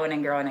keeps growing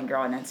and growing and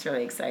growing. It's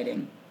really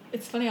exciting.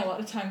 It's funny, a lot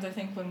of times I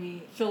think when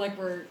we feel like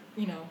we're,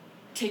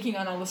 taking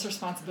on all this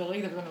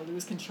responsibility that we're going to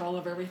lose control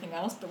of everything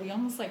else, but we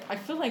almost I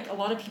feel like a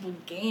lot of people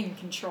gain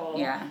control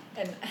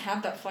and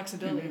have that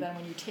flexibility then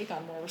when you take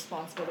on more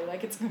responsibility.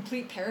 It's a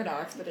complete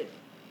paradox, but it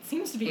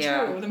seems to be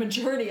true the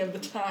majority of the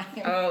time.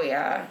 Oh,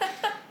 yeah.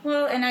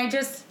 Well, and I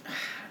just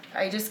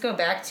go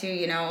back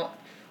to,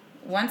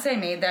 once I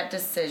made that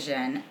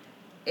decision,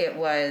 it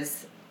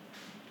was,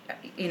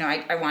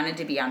 I wanted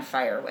to be on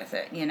fire with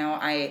it.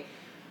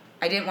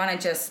 I didn't want to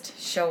just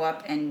show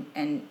up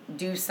and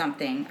do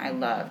something I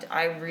loved.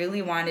 I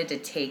really wanted to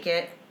take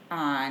it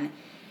on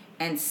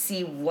and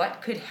see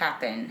what could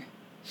happen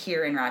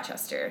here in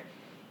Rochester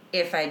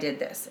if I did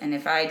this and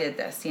if I did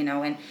this,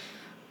 and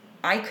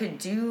I could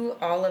do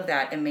all of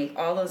that and make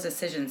all those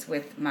decisions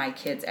with my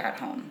kids at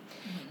home.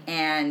 Mm-hmm.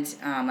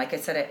 And like I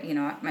said,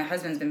 my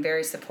husband's been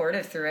very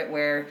supportive through it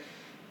where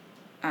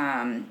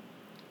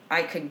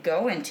I could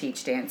go and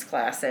teach dance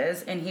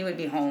classes and he would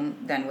be home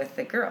then with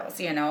the girls,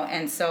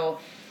 and so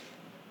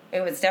it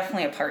was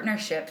definitely a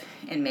partnership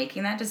in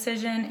making that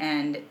decision.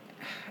 And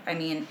I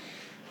mean,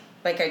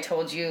 like I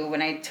told you,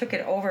 when I took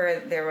it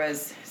over, there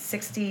was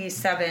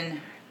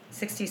 67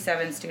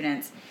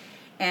 students,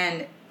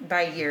 and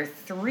by year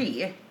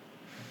 3,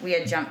 we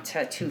had jumped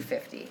to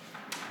 250.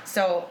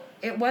 So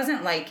it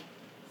wasn't like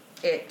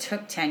it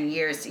took 10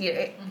 years.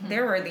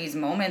 There were these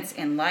moments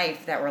in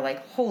life that were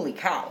like, holy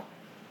cow.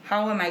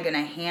 How am I going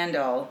to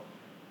handle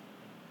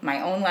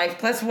my own life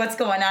plus what's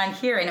going on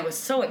here? And it was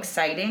so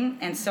exciting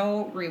and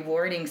so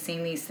rewarding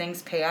seeing these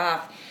things pay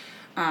off,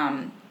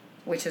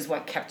 which is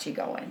what kept you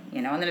going,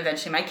 And then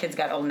eventually my kids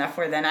got old enough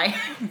where then I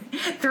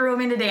threw them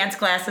into dance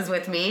classes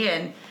with me,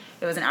 and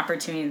it was an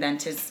opportunity then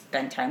to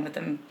spend time with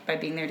them by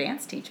being their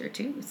dance teacher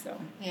too. So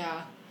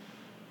yeah.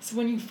 So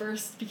when you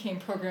first became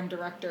program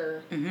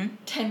director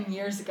 10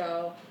 years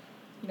ago,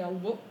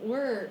 what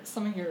were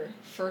some of your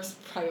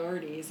first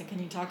priorities, and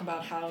can you talk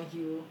about how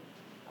you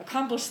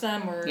accomplished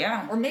them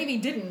or maybe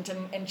didn't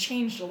and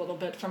changed a little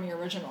bit from your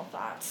original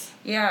thoughts?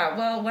 Yeah,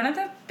 well, one of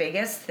the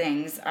biggest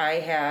things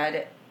I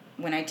had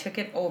when I took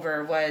it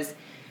over was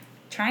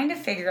trying to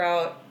figure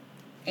out,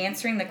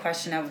 answering the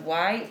question of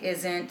why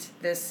isn't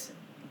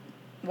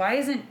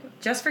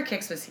Just for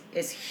Kicks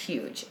is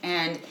huge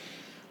and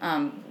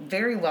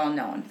very well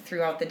known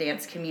throughout the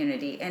dance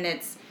community, and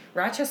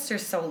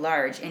Rochester's so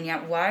large, and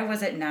yet why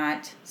was it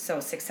not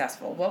so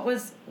successful?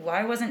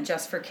 Why wasn't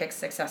Just for Kicks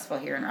successful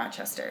here in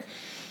Rochester?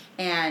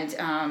 And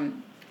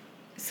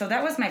so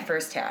that was my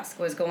first task,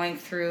 was going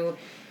through,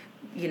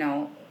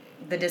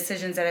 the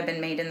decisions that have been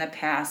made in the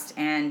past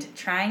and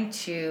trying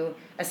to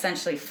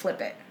essentially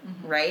flip it,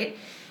 right?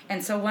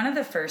 And so one of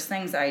the first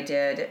things I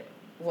did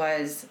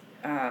was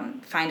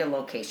find a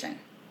location.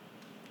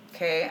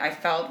 Okay, I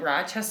felt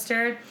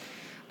Rochester,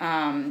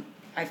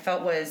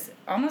 was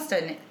almost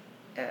an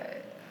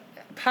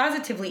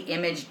positively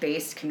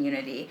image-based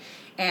community,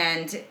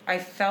 and I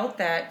felt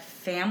that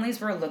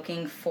families were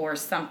looking for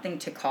something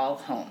to call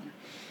home.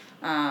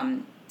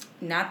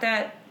 Not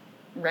that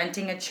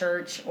renting a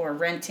church or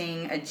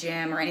renting a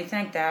gym or anything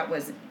like that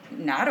was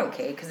not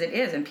okay, because it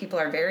is, and people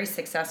are very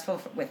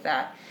successful with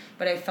that,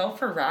 but I felt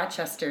for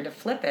Rochester to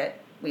flip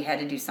it, we had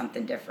to do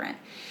something different.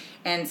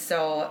 And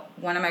so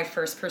one of my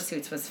first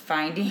pursuits was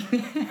finding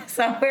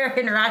somewhere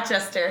in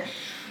Rochester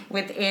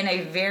within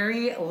a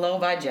very low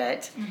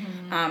budget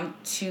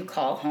to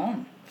call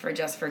home for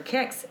Just for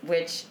Kicks,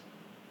 which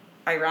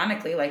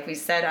ironically, like we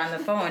said on the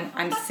phone,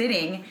 I'm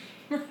sitting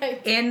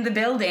in the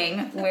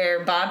building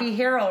where Bobby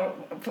Harrell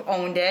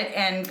owned it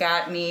and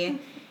got me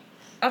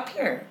up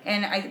here.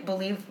 And I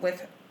believe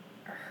with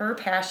her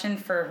passion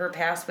for her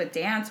past with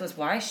dance was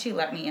why she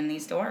let me in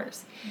these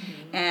doors.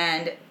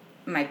 And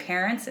my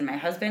parents and my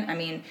husband,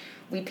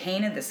 we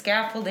painted the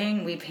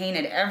scaffolding, we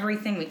painted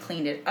everything, we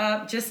cleaned it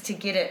up just to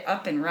get it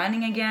up and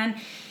running again.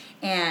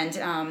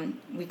 And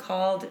we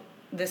called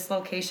this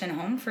location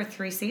home for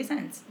 3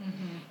 seasons.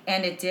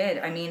 And it did.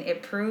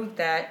 It proved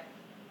that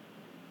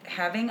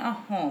having a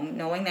home,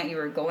 knowing that you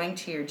were going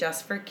to your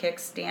Just for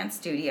Kicks dance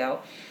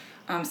studio,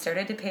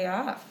 started to pay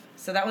off.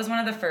 So that was one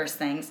of the first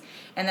things.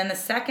 And then the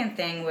second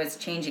thing was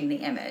changing the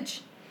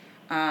image.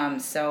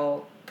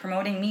 So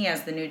promoting me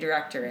as the new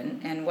director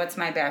and what's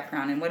my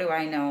background and what do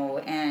I know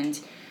and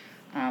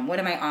what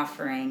am I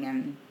offering,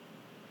 and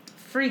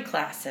free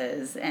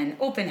classes and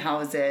open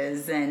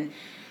houses and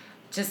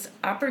just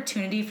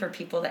opportunity for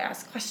people to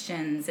ask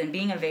questions and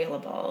being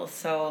available.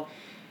 So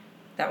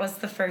that was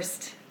the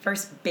first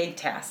big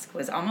task,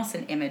 was almost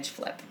an image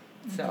flip.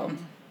 So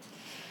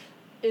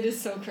It is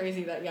so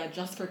crazy that,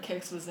 Just for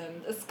Kicks was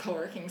in this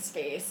co-working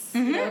space.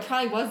 Mm-hmm. It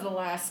probably was the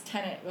last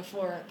tenant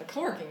before the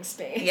co-working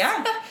space.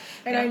 Yeah.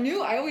 And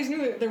I always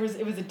knew it was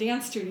a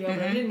dance studio,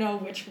 but I didn't know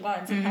which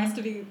ones. It has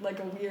to be like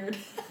a weird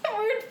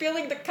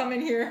feeling to come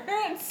in here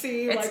and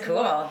see. It's like,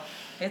 cool.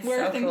 It's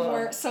where so things cool.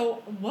 were. So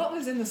what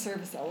was in the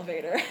service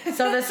elevator?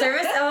 So the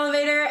service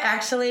elevator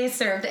actually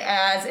served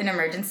as an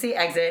emergency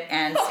exit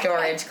and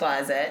storage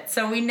closet.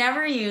 So we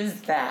never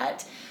used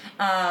that.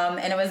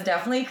 And it was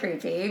definitely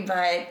creepy,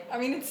 but... I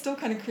mean, it's still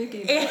kind of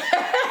creepy. But,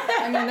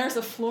 I mean, there's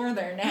a floor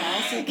there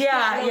now, so you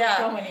can't really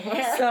go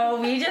anywhere.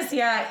 So we just,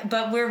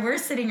 but where we're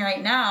sitting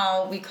right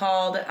now, we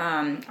called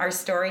our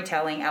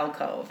storytelling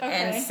alcove. Okay.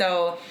 And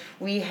so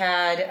we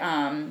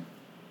had...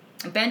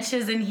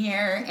 benches in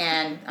here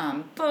and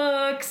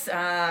books.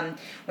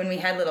 When we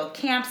had little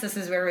camps, this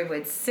is where we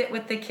would sit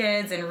with the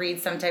kids and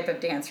read some type of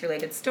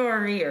dance-related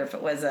story, or if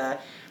it was a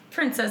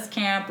princess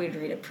camp, we'd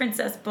read a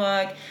princess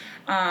book.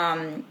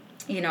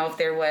 If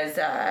there was,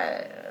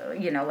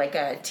 like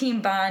a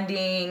team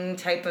bonding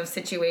type of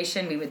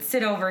situation, we would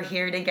sit over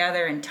here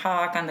together and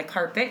talk on the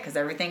carpet because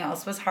everything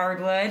else was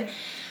hardwood.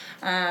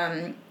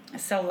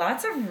 So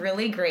lots of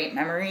really great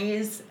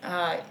memories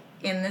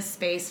in this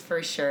space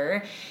for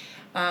sure.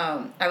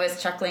 I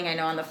was chuckling, I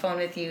know, on the phone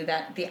with you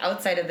that the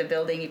outside of the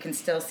building, you can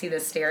still see the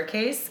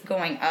staircase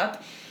going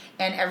up.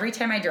 And every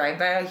time I drive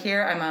by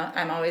here,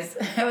 I always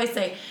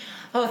say,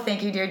 oh,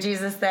 thank you, dear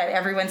Jesus, that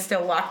everyone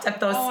still walked up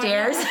those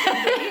stairs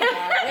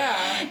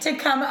to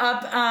come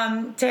up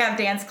to have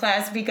dance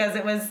class, because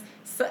it was,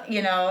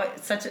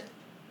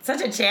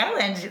 such a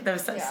challenge. It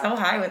was so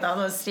high with all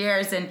those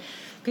stairs, and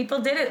people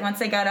did it. Once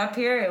they got up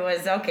here, it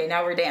was, okay,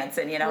 now we're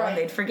dancing, and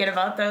they'd forget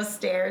about those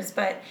stairs.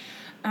 But,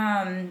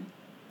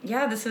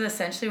 this is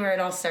essentially where it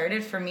all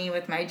started for me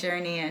with my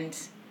journey, and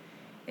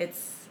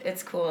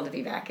it's cool to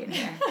be back in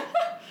here.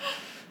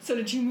 So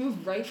did you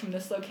move right from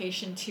this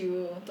location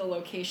to the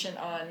location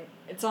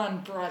it's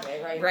on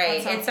Broadway, right?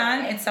 Right.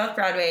 It's South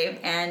Broadway,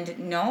 and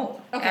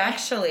no,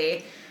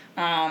 actually,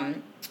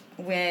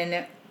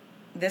 when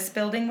this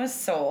building was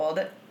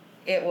sold,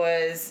 it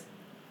was,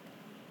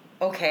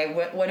 okay,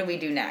 what do we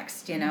do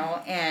next,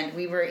 And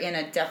we were in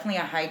definitely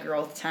a high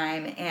growth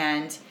time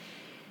and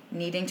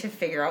needing to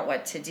figure out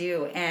what to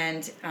do.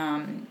 And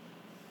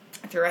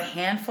through a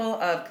handful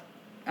of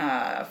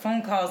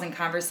phone calls and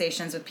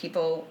conversations with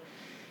people,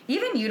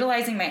 even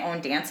utilizing my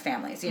own dance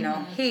families,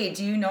 hey,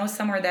 do you know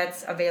somewhere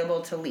that's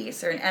available to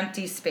lease or an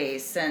empty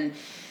space? And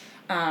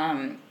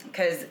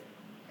because,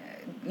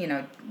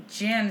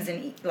 gyms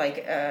and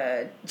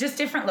just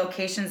different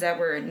locations that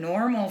were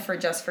normal for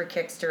Just for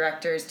Kicks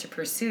directors to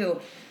pursue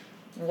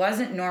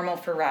wasn't normal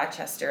for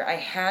Rochester. I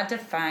had to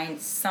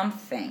find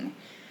something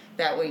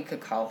that we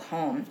could call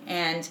home.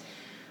 And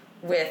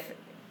with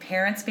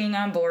parents being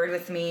on board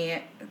with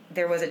me,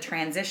 there was a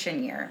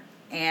transition year.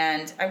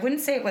 And I wouldn't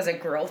say it was a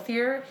growth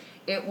year.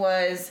 It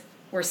was,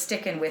 we're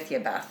sticking with you,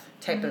 Beth,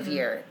 type of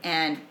year.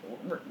 And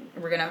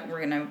we're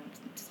gonna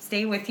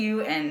stay with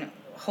you and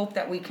hope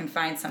that we can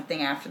find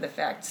something after the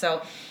fact.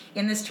 So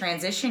in this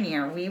transition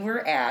year, we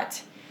were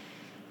at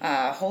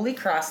Holy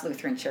Cross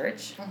Lutheran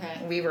Church.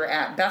 Okay. We were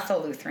at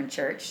Bethel Lutheran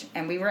Church.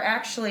 And we were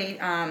actually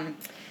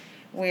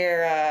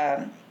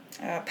where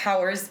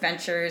Powers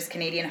Ventures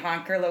Canadian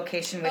Honker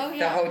location with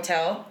the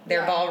hotel,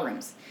 their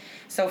ballrooms.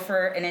 So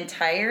for an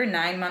entire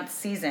 9-month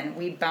season,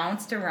 we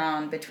bounced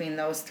around between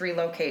those 3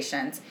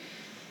 locations.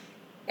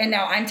 And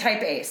now I'm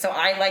type A, so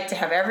I like to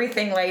have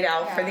everything laid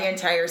out for the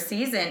entire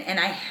season. And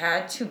I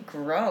had to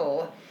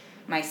grow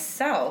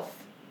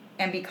myself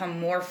and become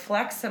more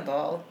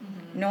flexible,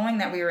 knowing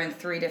that we were in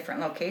 3 different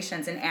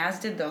locations, and as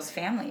did those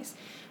families,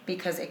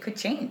 because it could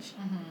change.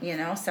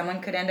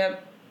 Someone could end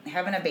up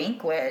having a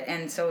banquet,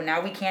 and so now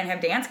we can't have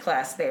dance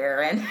class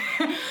there, and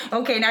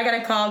okay, now I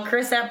gotta call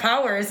Chris at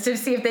Powers to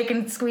see if they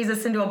can squeeze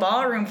us into a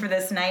ballroom for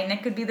this night, and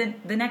it could be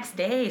the next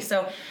day.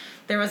 So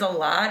there was a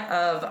lot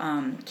of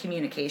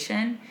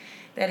communication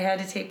that had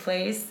to take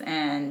place,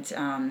 and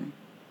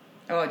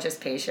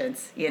just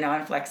patience,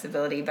 and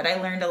flexibility. But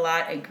I learned a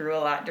lot. I grew a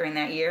lot during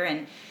that year,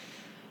 and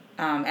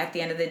at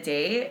the end of the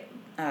day,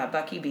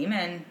 Bucky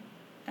Beeman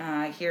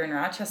here in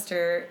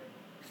Rochester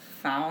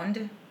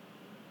found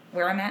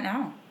where I'm at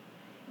now.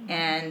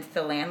 And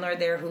the landlord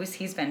there,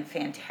 he's been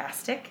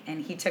fantastic,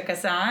 and he took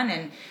us on,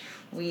 and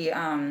we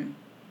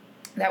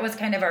that was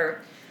kind of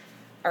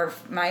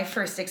my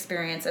first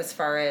experience as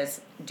far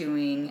as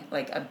doing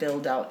like a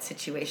build out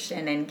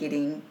situation and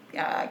getting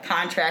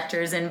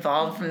contractors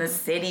involved from the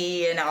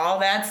city and all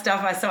that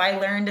stuff. So I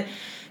learned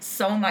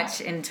so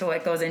much into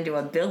what goes into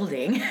a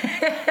building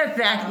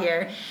that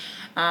year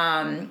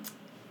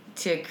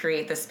to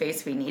create the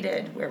space we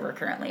needed where we're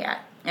currently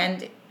at.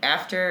 And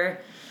after,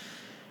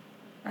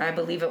 I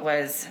believe it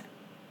was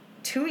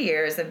 2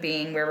 years of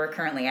being where we're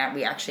currently at,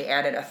 we actually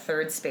added a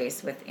 3rd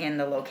space within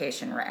the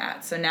location we're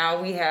at. So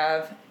now we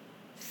have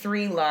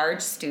 3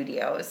 large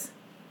studios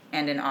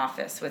and an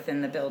office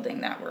within the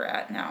building that we're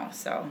at now.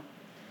 So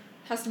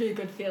Has to be a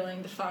good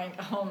feeling to find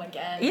a home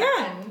again.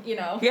 Yeah. And, you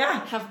know,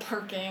 yeah. have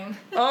parking.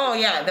 Oh,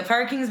 yeah. The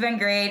parking's been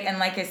great. And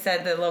like I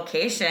said, the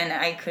location,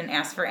 I couldn't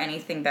ask for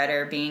anything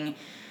better, being,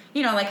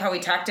 you know, like how we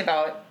talked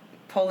about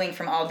pulling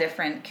from all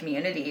different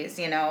communities,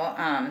 you know.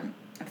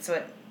 That's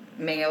what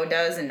Mayo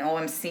does and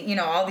OMC, you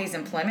know, all these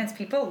employments.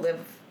 People live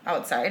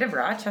outside of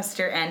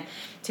Rochester. And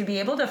to be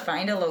able to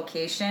find a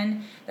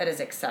location that is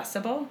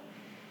accessible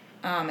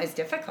is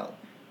difficult.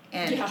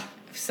 And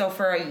so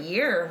for a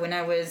year, when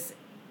I was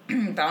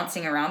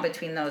bouncing around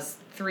between those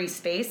 3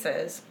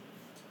 spaces,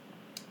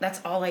 that's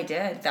all I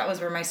did. That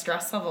was where my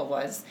stress level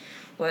was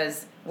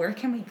where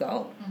can we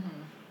go?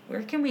 Mm-hmm.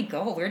 Where can we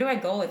go? Where do I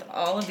go with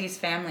all of these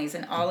families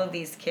and all of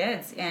these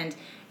kids? And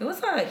it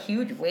was a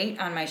huge weight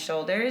on my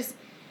shoulders,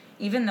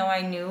 even though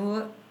I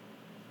knew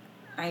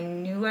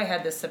I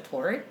had the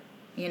support,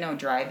 you know,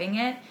 driving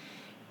it.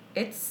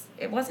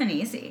 It wasn't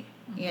easy,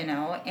 you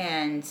know,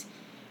 and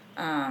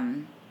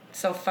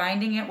so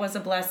finding it was a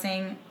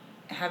blessing,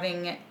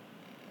 having,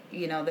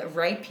 you know, the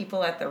right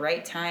people at the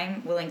right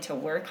time, willing to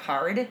work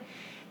hard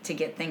to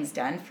get things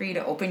done for you,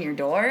 to open your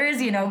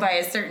doors, you know, by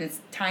a certain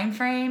time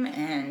frame.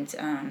 And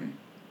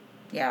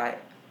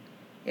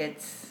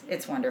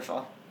it's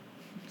wonderful.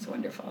 It's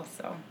wonderful.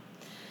 So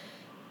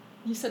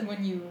you said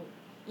when you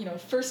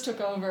first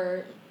took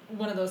over,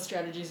 one of those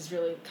strategies is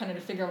really kind of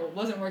to figure out what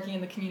wasn't working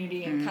in the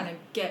community and kind of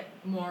get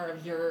more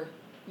of your,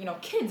 you know,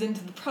 kids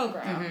into the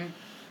program. Mm-hmm.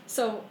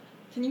 So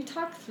can you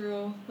talk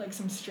through like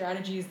some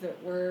strategies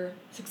that were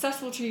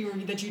successful to you or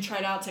that you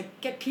tried out to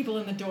get people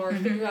in the door,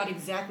 figure out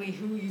exactly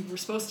who you were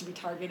supposed to be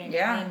targeting,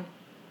 and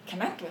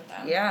connect with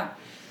them? Yeah.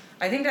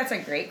 I think that's a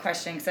great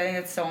question because I think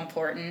it's so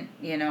important,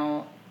 you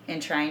know, in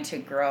trying to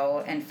grow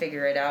and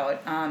figure it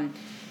out.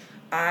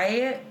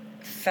 I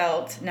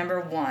felt, number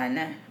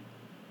one,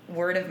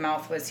 word of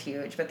mouth was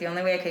huge, but the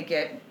only way I could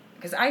get,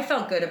 because I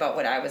felt good about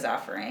what I was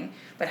offering,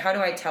 but how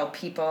do I tell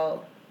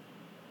people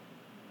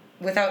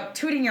without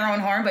tooting your own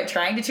horn, but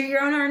trying to toot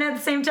your own horn at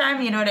the same time,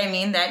 you know what I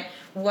mean? That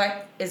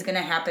what is going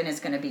to happen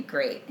is going to be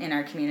great in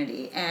our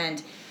community.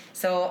 And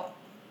so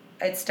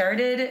it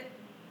started,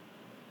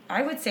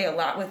 I would say, a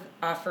lot with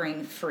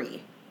offering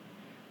free.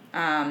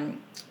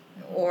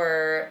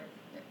 Or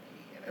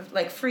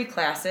like free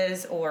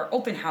classes or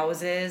open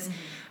houses.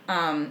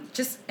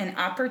 Just an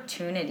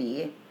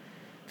opportunity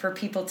for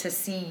people to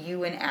see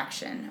you in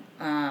action.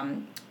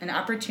 An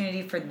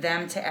opportunity for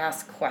them to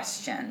ask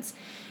questions.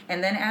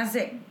 And then as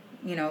it,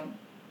 you know,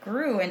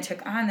 grew and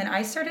took on, then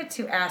I started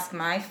to ask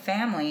my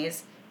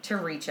families to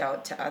reach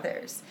out to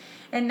others.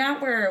 And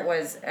not where it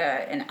was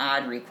an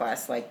odd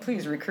request, like,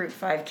 please recruit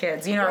 5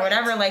 kids, you know, or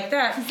whatever like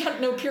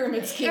that. No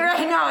pyramid scheme.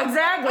 Right, no,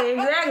 exactly.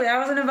 That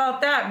wasn't about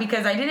that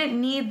because I didn't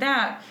need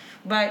that.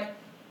 But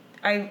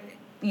I,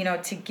 you know,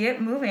 to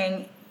get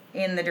moving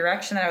in the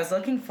direction that I was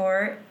looking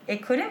for,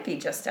 it couldn't be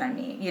just on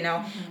me, you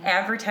know.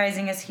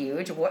 Advertising is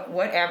huge.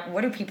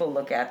 What do people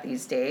look at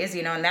these days,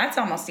 you know, and that's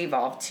almost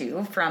evolved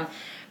too from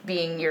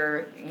being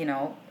your, you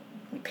know,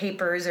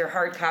 papers or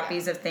hard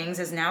copies of things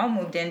has now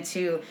moved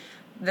into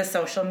the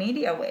social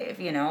media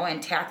wave, you know,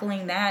 and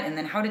tackling that, and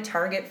then how to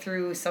target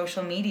through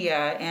social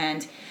media.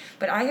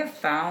 But I have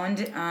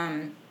found,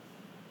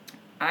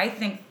 I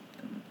think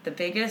the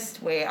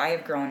biggest way I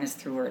have grown is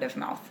through word of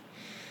mouth.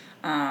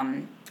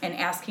 And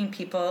asking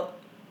people,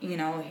 you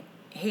know,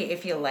 hey,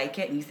 if you like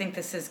it and you think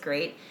this is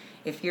great,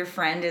 if your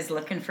friend is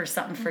looking for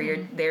something for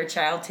their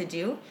child to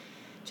do,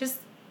 just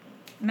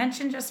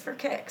mention just for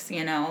kicks,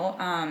 you know.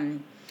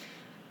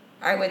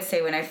 I would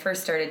say when I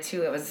first started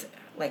too, it was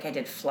like I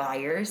did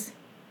flyers,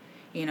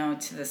 you know,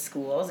 to the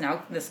schools.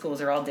 Now the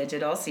schools are all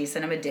digital, so you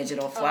send them a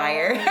digital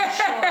flyer. Sure.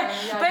 Yeah,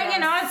 but, you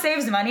know, it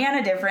saves money on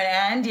a different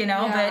end, you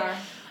know,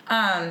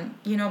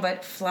 you know,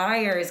 but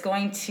flyers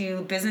going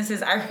to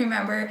businesses. I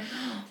remember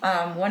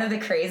one of the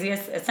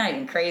craziest, it's not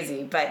even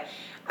crazy, but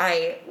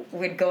I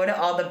would go to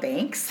all the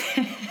banks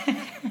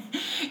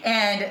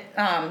and,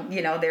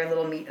 you know, their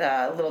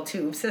little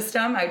tube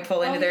system. I'd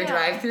pull into their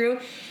drive-through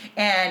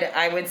and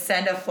I would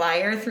send a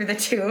flyer through the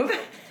tube.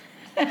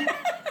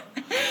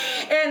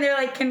 And they're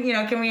like, can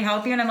we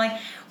help you? And I'm like,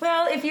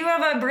 well, if you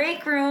have a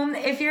break room,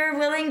 if you're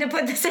willing to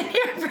put this in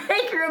your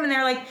break room, and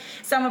they're like,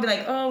 some will be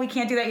like, oh, we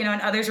can't do that, you know,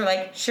 and others are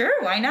like, sure,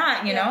 why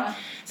not, you know?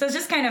 So it's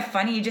just kind of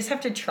funny. You just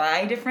have to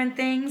try different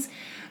things.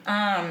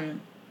 I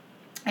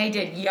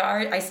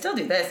still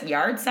do this.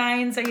 Yard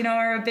signs, you know,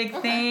 are a big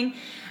thing.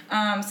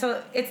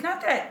 So it's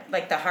not that,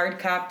 like, the hard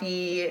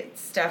copy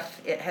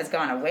stuff, it has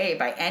gone away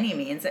by any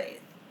means.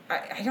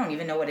 I don't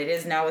even know what it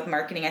is now with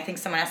marketing. I think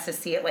someone has to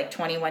see it like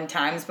 21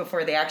 times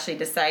before they actually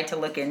decide to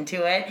look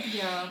into it.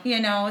 Yeah. You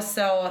know,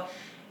 so,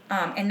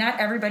 and not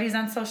everybody's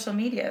on social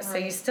media. Right. So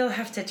you still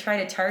have to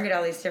try to target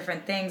all these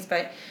different things.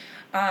 But,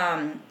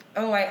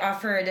 I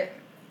offered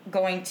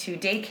going to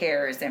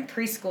daycares and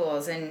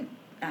preschools and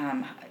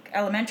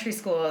elementary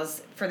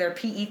schools for their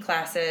PE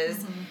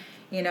classes,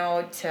 you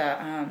know,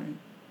 to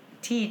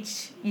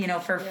teach, you know,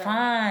 for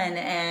fun.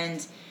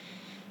 And,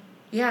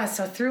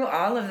 so through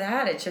all of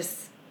that, it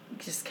just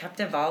kept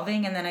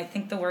evolving, and then I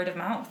think the word of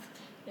mouth.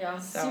 Yeah,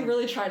 so you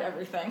really tried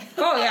everything.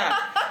 Oh, yeah.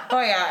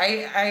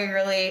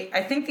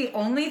 I think the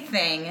only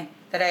thing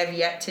that I have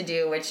yet to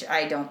do, which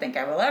I don't think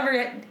I will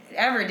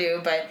ever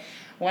do, but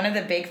one of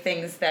the big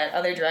things that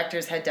other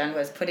directors had done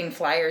was putting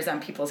flyers on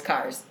people's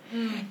cars.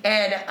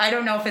 And I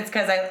don't know if it's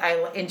because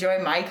I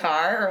enjoy my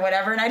car or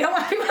whatever, and I don't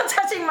want people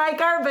touching my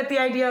car, but the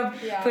idea of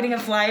putting a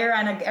flyer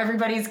on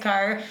everybody's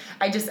car,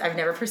 I've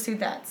never pursued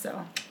that,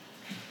 so.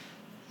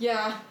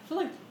 Yeah, I feel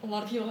like a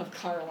lot of people have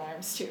car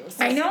alarms too.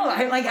 So I know.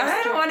 I'm like,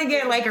 I don't want to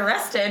get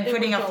arrested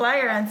putting a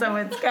flyer on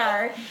someone's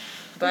car.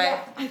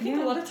 But I think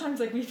a lot of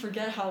times we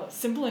forget how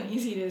simple and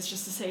easy it is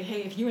just to say,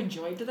 hey, if you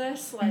enjoyed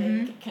this,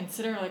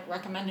 consider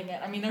recommending it.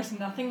 I mean, there's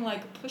nothing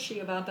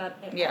pushy about that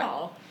at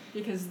all,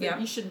 because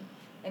you should.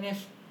 And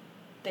if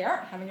they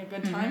aren't having a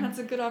good time, that's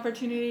a good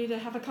opportunity to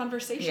have a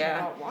conversation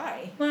about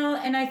why. Well,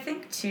 and I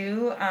think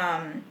too,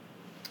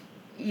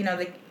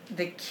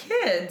 the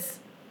kids.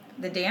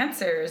 The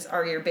dancers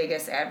are your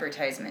biggest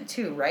advertisement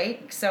too,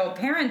 right? So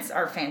parents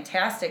are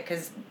fantastic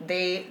because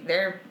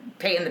they're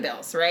paying the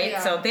bills, right?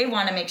 Yeah. So they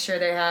want to make sure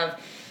they have,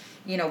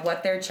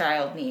 what their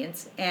child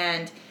needs.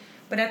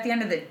 But at the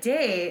end of the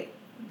day,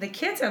 the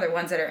kids are the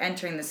ones that are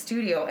entering the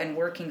studio and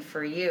working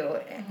for you,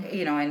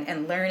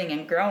 and learning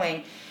and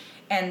growing.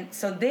 And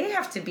so they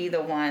have to be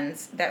the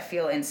ones that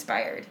feel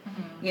inspired,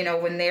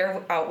 when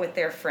they're out with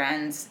their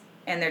friends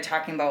and they're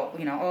talking about,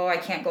 I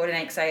can't go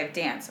tonight because I have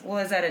dance. Well,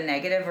 is that a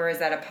negative or is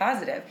that a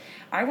positive?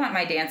 I want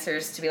my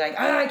dancers to be like,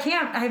 I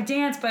can't, I have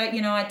dance, but,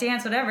 at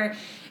dance, whatever.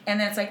 And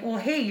then it's like, well,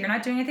 hey, you're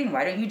not doing anything.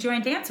 Why don't you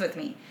join dance with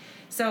me?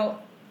 So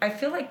I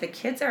feel like the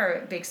kids are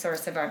a big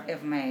source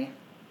of my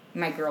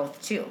growth,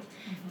 too,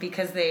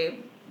 because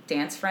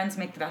dance friends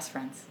make the best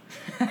friends.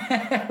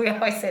 We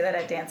always say that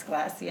at dance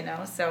class,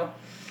 so,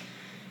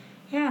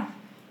 yeah.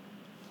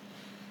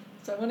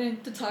 So I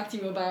wanted to talk to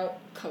you about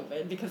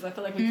COVID, because I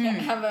feel like we can't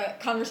have a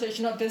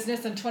conversation about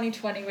business in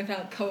 2020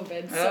 without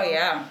COVID.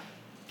 So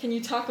can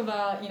you talk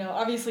about,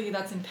 obviously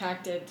that's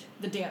impacted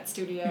the dance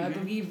studio. I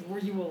believe, were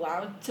you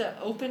allowed to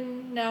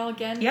open now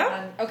again?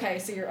 Yeah. Okay,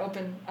 so you're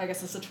open, I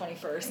guess it's the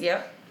 21st.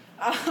 Yep.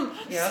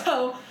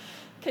 So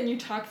can you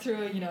talk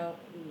through,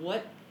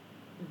 what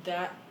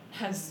that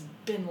has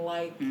been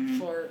like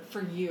for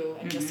you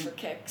and just for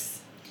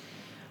Kicks?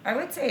 I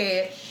would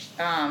say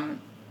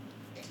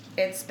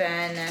it's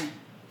been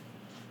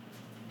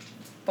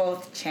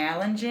both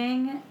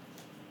challenging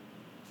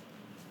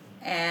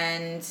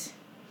and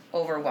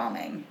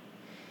overwhelming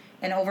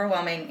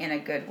in a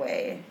good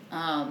way.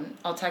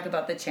 I'll talk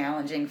about the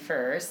challenging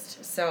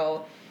first.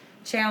 So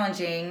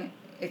challenging,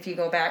 if you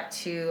go back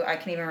to, I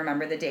can even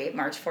remember the date,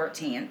 March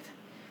 14th,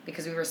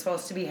 because we were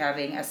supposed to be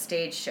having a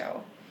stage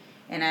show.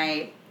 And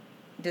I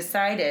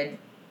decided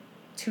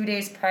 2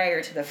 days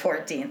prior to the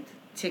 14th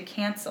to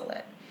cancel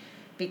it,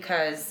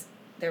 because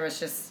there was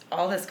just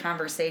all this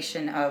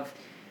conversation of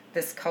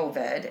this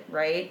COVID,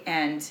 right?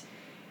 And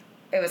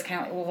it was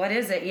kind of like, well, what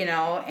is it,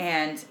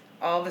 And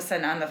all of a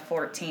sudden on the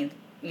 14th,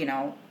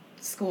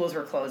 schools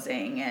were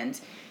closing and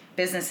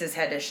businesses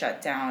had to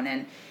shut down.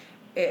 And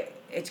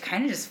it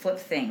kind of just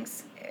flipped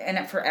things.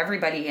 And for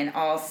everybody in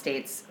all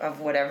states of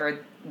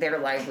whatever their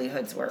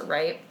livelihoods were,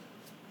 right?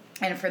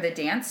 And for the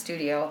dance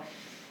studio,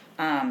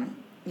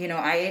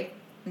 I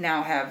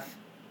now have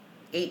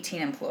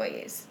 18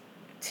 employees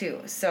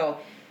too. So,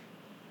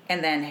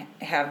 and then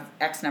have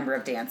X number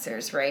of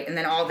dancers, right? And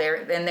then all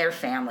their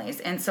families.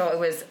 And so it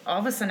was, all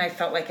of a sudden I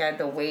felt like I had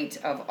the weight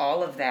of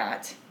all of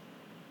that,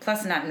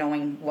 plus not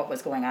knowing what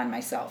was going on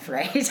myself,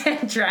 right?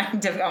 And trying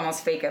to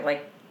almost fake it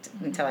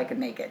until I could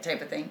make it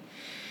type of thing.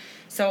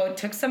 So it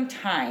took some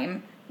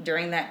time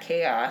during that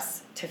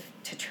chaos to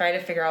try to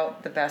figure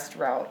out the best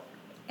route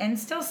and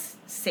still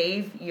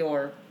save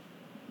your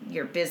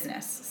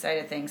business side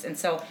of things. And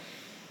so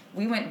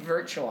we went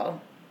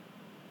virtual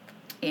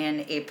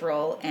in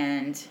April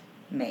and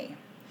May.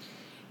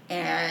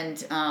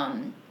 And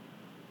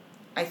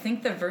I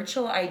think the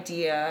virtual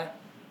idea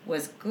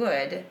was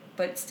good,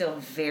 but still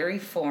very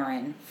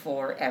foreign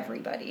for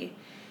everybody,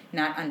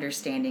 not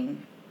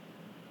understanding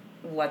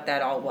what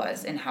that all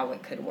was and how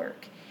it could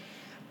work.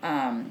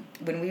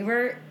 When we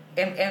were,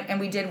 and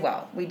we did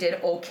well. We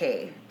did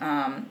okay.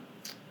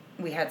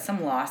 We had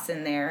some loss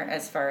in there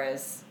as far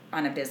as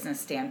on a business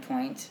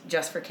standpoint.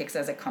 Just for Kicks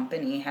as a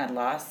company had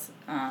loss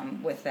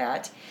with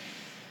that.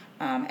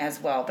 As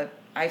well. But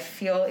I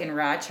feel in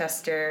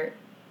Rochester,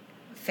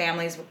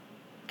 families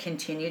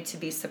continued to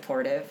be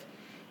supportive,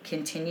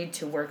 continued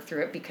to work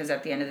through it, because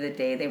at the end of the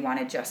day, they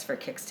wanted Just for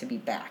Kicks to be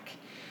back.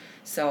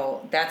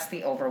 So that's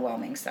the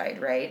overwhelming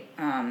side, right?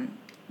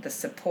 The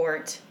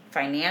support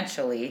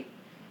financially,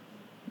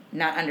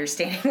 not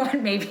understanding what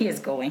maybe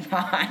is going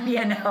on,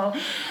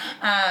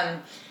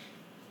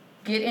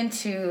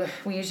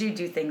 we usually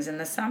do things in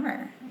the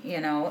summer,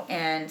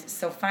 and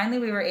so finally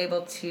we were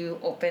able to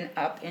open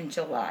up in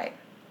July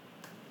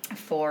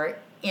for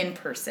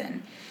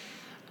in-person.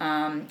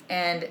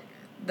 And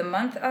the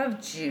month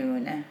of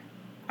June,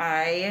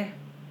 I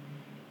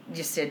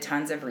just did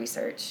tons of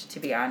research, to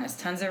be honest,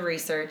 tons of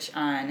research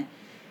on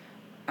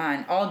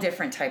all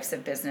different types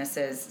of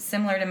businesses,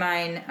 similar to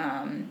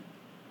mine,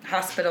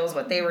 hospitals,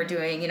 what they were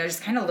doing,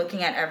 just kind of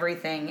looking at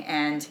everything,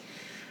 and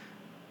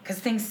because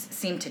things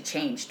seem to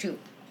change too.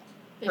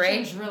 They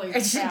right? Change really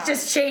it fast.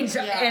 Just change,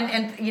 yeah.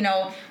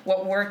 and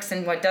what works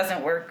and what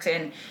doesn't work,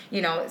 and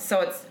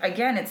so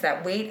it's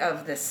that weight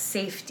of the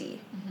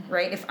safety,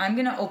 right? If I'm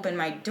going to open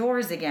my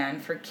doors again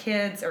for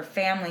kids or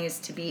families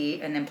to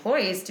be and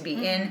employees to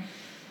be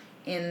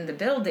in the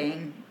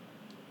building,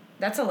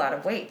 that's a lot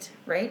of weight,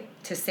 right?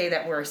 To say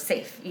that we're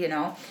safe,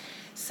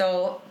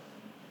 So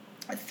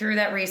through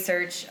that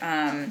research,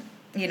 and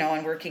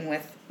working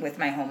with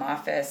my home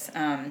office,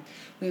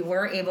 we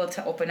were able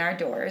to open our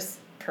doors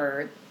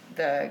per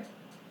the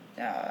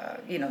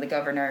the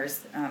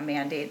governor's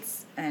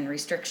mandates and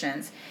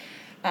restrictions,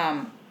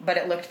 but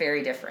it looked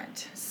very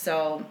different.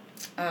 So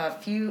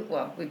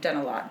we've done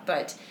a lot,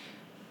 but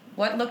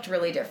what looked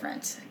really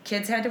different?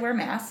 Kids had to wear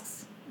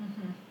masks.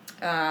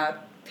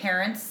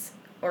 Parents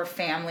or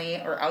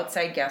family or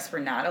outside guests were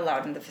not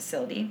allowed in the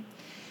facility.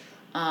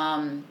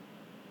 And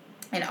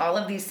all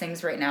of these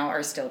things right now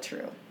are still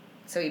true.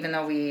 So even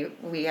though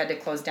we had to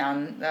close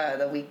down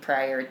the week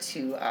prior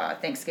to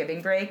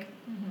Thanksgiving break,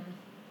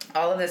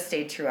 all of this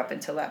stayed true up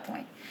until that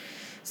point.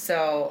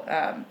 So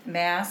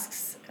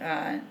masks,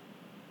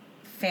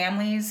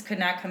 families could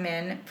not come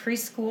in.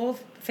 Preschool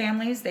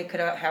families, they could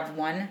have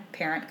one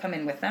parent come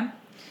in with them.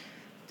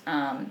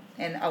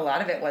 And a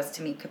lot of it was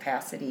to meet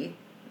capacity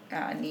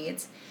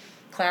needs.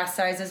 Class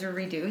sizes were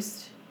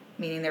reduced,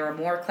 meaning there were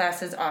more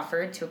classes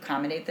offered to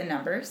accommodate the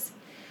numbers.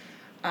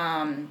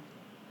 Like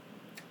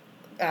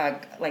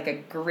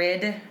a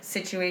grid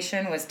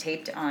situation was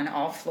taped on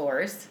all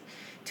floors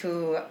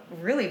to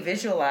really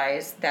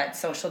visualize that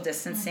social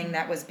distancing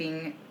that was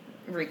being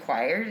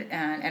required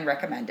and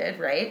recommended,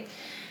 right?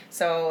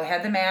 So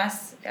had the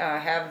masks,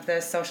 have the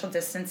social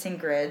distancing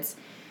grids,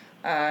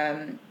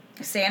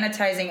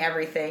 sanitizing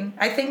everything.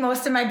 I think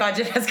most of my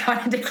budget has gone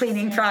into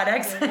cleaning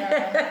products.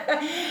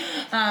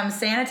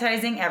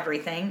 Sanitizing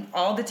everything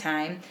all the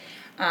time.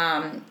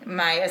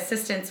 My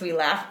assistants, we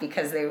laugh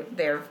because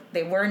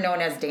they were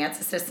known as dance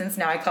assistants.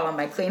 Now I call them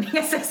my cleaning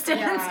assistants.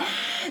 Yeah.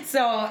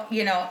 So,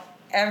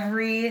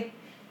 every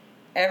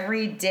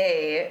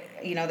day,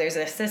 there's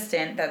an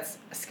assistant that's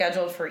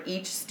scheduled for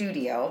each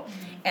studio,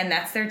 and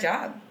that's their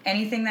job.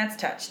 Anything that's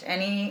touched,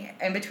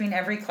 in between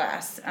every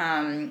class,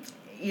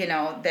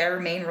 their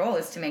main role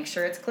is to make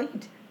sure it's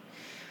cleaned.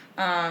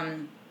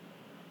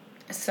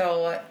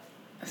 So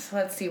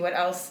let's see, what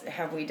else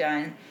have we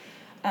done?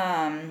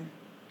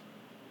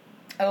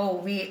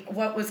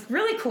 What was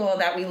really cool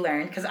that we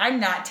learned, because I'm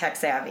not tech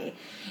savvy,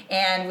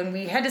 and when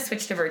we had to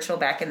switch to virtual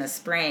back in the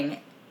spring,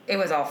 it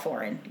was all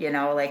foreign,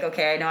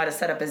 okay, I know how to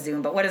set up a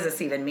Zoom, but what does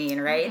this even mean,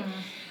 right?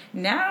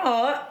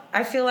 Now,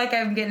 I feel like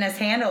I'm getting a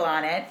handle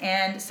on it,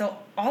 and so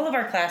all of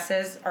our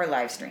classes are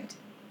live streamed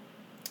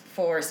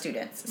for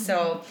students.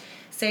 So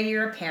say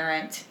you're a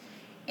parent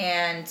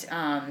and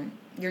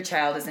your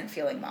child isn't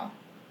feeling well.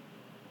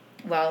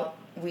 Well,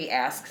 we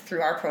ask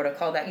through our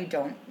protocol that you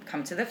don't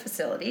come to the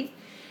facility,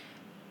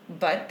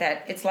 but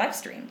that it's live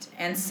streamed.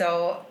 And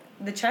so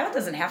the child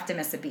doesn't have to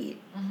miss a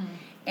beat.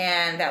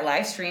 And that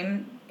live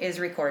stream is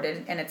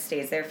recorded and it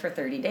stays there for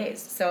 30 days.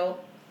 So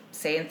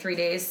say in 3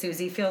 days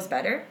Susie feels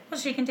better, well,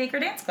 she can take her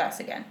dance class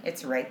again.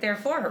 It's right there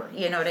for her.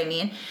 You know what I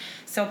mean?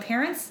 So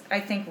parents, I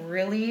think,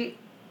 really,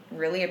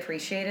 really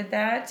appreciated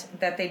that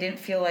they didn't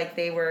feel like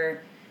they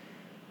were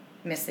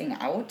missing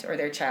out or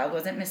their child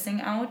wasn't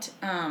missing out.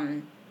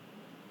 I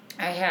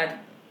had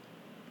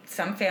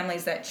some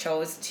families that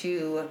chose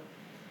to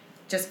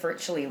just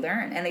virtually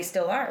learn, and they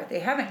still are. They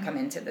haven't come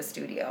into the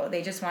studio.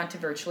 They just want to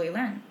virtually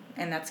learn,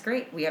 and that's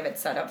great. We have it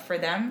set up for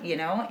them,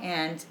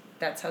 and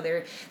that's how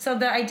they're... So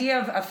the idea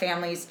of a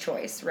family's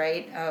choice,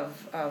 right,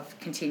 of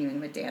continuing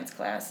with dance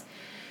class.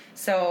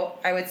 So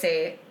I would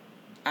say,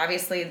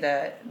 obviously,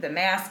 the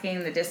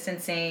masking, the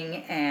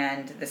distancing,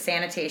 and the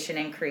sanitation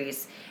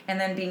increase, and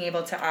then being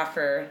able to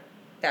offer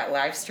that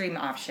live stream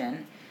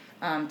option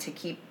to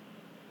keep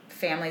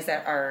families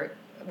that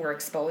were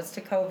exposed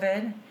to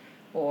COVID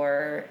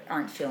or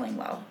aren't feeling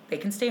well. They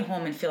can stay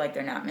home and feel like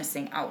they're not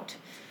missing out,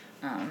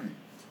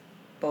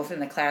 both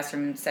in the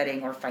classroom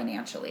setting or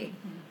financially.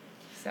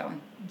 So,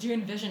 do you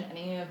envision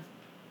any of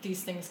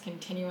these things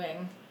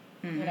continuing?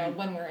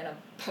 When we're in a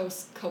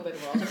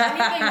post-COVID world, is there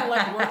anything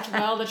that worked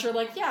well that you're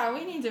like, yeah,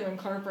 we need to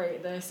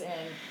incorporate this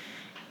in?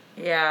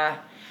 Yeah,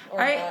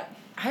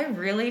 I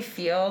really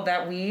feel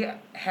that we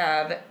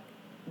have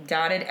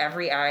dotted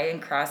every I and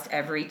crossed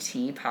every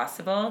T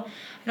possible.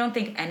 I don't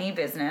think any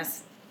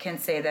business can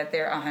say that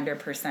they're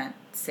 100%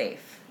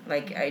 safe.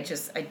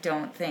 I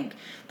don't think.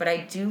 But I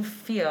do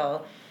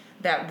feel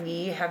that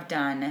we have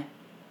done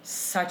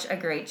such a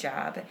great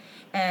job.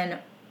 And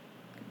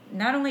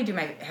not only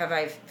have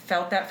I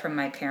felt that from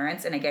my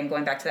parents, and again,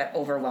 going back to that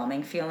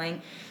overwhelming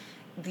feeling,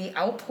 the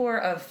outpour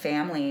of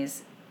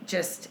families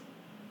just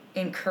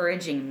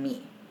encouraging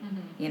me.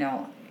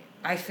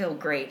 I feel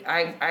great.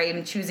 I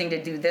am choosing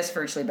to do this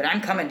virtually, but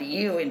I'm coming to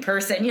you in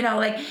person,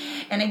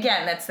 and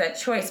again, that's that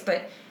choice,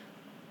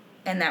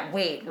 and that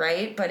weight,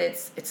 right? But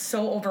it's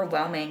so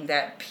overwhelming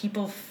that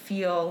people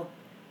feel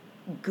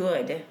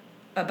good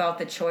about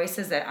the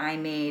choices that I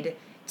made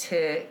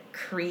to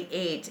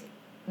create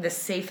the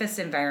safest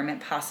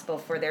environment possible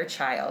for their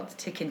child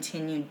to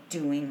continue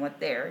doing what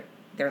their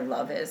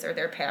love is or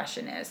their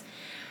passion is.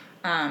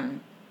 And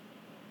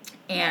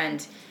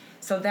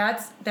so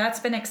that's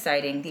been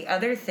exciting. The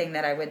other thing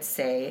that I would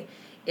say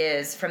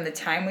is from the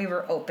time we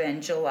were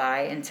open, July,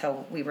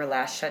 until we were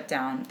last shut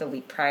down the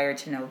week prior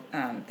to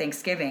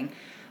Thanksgiving,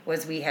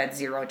 was we had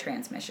 0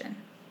 transmission.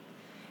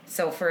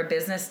 So for a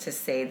business to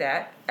say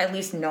that, at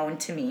least known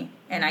to me,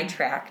 and I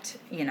tracked,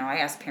 I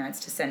asked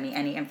parents to send me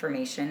any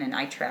information, and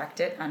I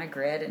tracked it on a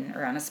grid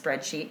or on a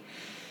spreadsheet.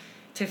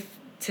 To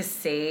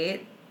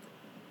say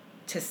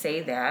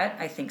that,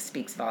 I think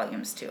speaks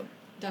volumes too.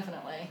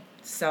 Definitely.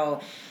 So,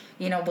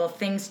 will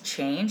things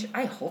change?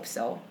 I hope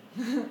so.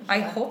 Yeah. I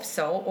hope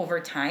so. Over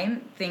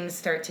time, things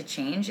start to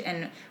change,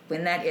 and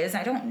when that is,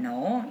 I don't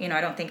know.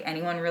 I don't think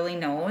anyone really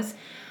knows.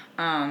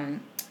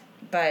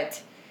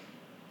 But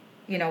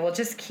we'll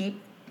just keep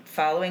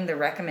following the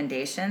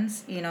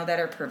recommendations, that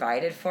are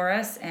provided for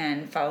us,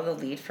 and follow the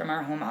lead from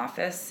our home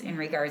office in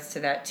regards to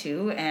that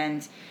too.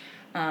 And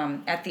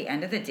at the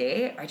end of the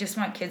day, I just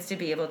want kids to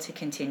be able to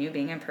continue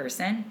being in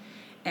person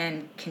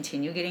and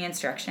continue getting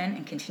instruction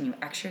and continue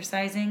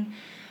exercising.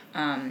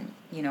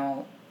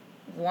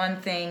 One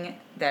thing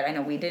that I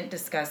know we didn't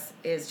discuss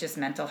is just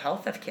mental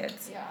health of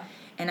kids. Yeah.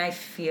 And I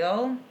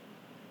feel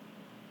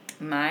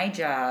my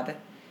job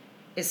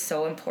is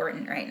so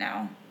important right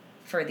now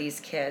for these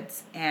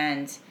kids,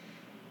 and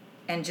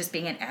just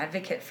being an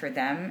advocate for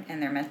them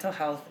and their mental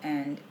health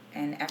and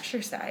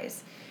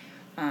exercise.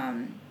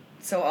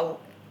 So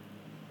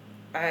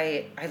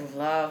I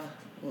love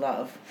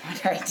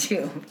what I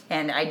do,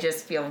 and I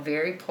just feel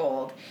very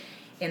pulled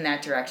in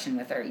that direction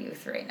with our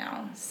youth right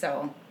now.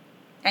 So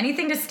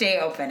anything to stay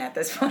open at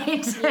this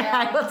point,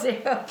 yeah. I will do.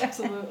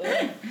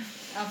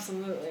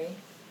 Absolutely.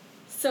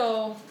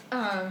 So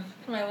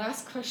my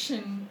last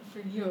question for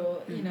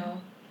you, Mm-hmm.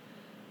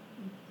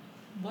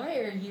 Why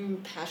are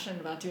you passionate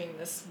about doing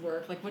this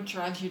work? Like, what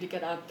drives you to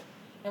get up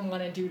and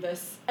want to do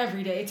this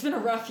every day? It's been a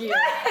rough year.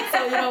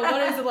 So,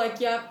 what is it like,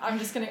 yep, I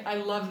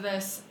love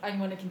this, I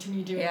want to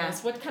continue doing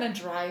this. What kind of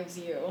drives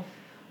you?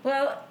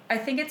 Well, I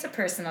think it's a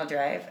personal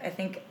drive. I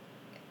think,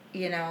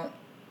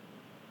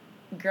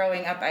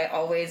 growing up, I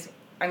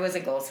was a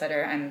goal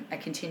setter. I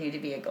continue to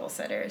be a goal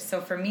setter. So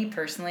for me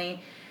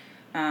personally,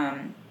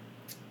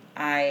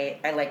 I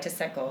like to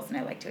set goals and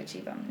I like to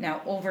achieve them.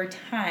 Now, over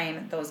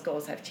time, those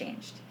goals have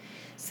changed.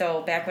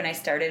 So back when I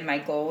started, my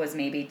goal was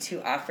maybe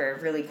to offer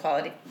really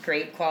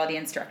great quality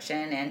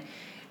instruction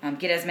and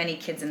get as many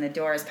kids in the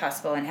door as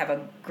possible and have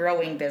a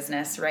growing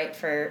business, right,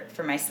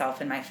 for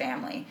myself and my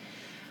family.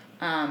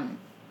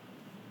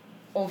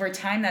 Over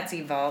time, that's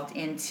evolved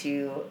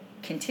into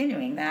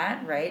continuing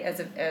that, right,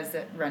 as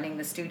running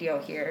the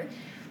studio here,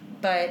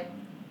 but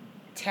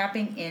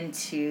tapping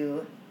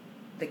into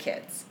the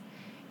kids.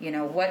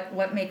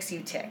 What makes you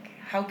tick?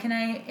 How can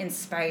I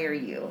inspire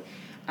you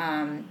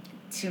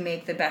to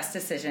make the best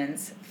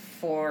decisions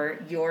for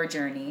your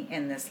journey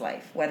in this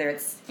life, whether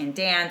it's in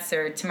dance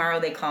or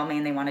tomorrow they call me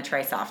and they want to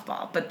try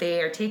softball, but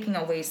they are taking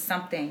away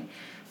something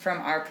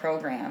from our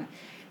program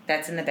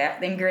that's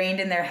ingrained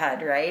in their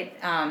head, right?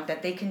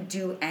 That they can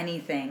do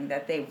anything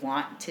that they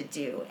want to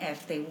do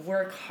if they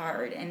work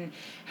hard and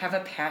have a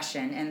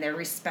passion and they're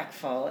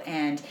respectful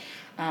and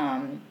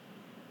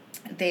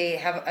they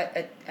have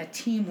a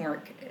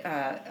teamwork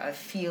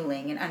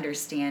feeling and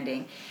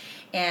understanding.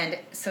 And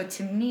so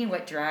to me,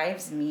 what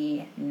drives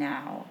me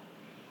now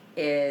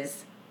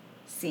is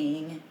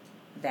seeing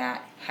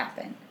that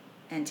happen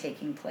and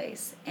taking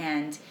place,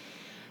 and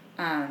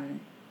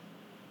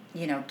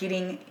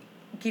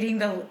getting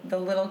the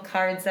little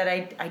cards that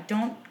I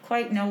don't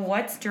quite know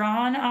what's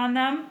drawn on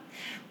them,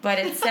 but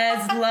it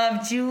says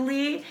 "Love,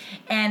 Julie,"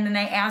 and then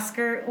I ask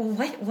her,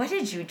 well, what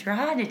did you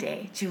draw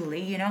today,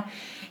 Julie?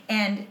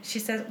 And she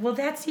says, well,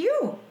 that's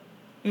you.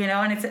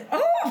 And it's,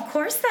 oh, of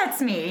course that's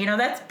me,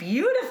 that's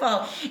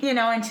beautiful,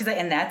 and she's like,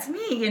 and that's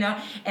me,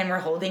 and we're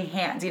holding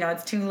hands,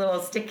 it's 2 little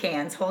stick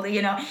hands holding,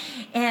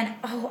 and,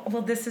 oh,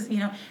 well, this is,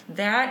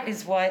 that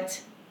is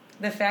what,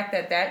 the fact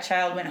that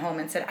child went home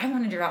and said, I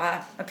want to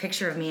draw a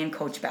picture of me and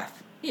Coach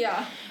Beth.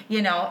 Yeah.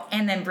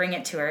 And then bring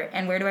it to her.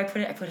 And where do I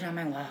put it? I put it on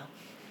my wall.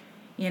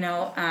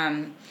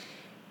 I'm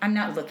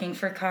not looking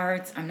for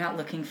cards. I'm not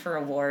looking for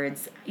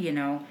awards,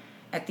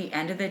 At the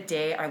end of the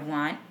day, I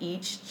want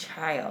each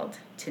child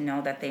to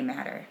know that they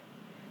matter.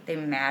 They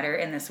matter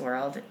in this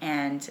world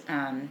and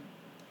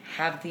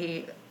have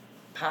the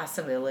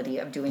possibility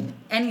of doing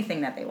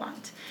anything that they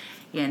want,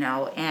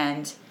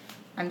 And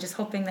I'm just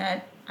hoping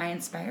that I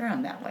inspire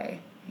them that way,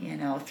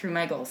 through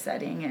my goal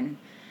setting. And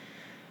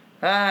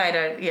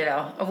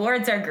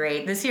awards are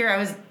great. This year I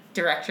was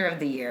Director of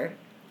the Year,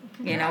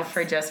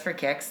 for Just for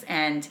Kicks.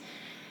 And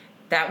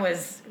that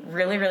was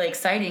really, really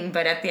exciting.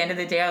 But at the end of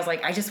the day, I was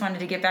like, I just wanted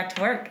to get back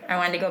to work. I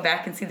wanted to go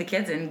back and see the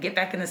kids and get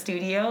back in the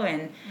studio.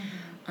 And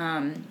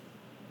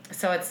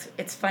so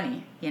it's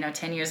funny.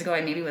 10 years ago,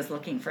 I maybe was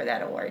looking for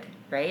that award,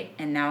 right?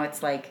 And now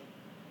it's like,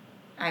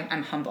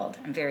 I'm humbled.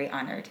 I'm very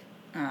honored.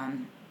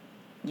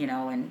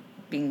 and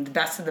being the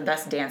best of the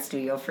best dance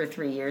studio for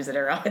 3 years in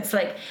a row. It's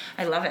like,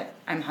 I love it.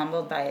 I'm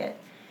humbled by it.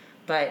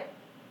 But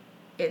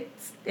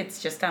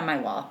it's just on my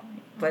wall.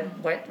 But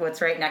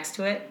what's right next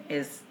to it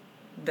is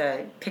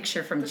the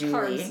picture from Julie,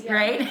 cards, yeah.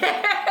 right?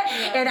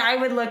 Yeah. And I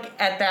would look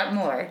at that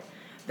more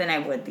than I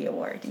would the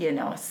award,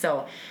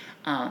 So,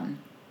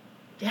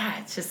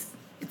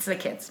 it's the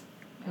kids.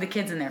 The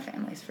kids and their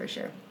families, for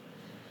sure.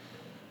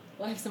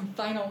 Well, I have some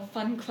final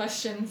fun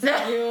questions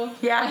for you.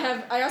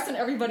 Yeah. I asked on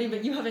everybody,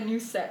 but you have a new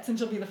set since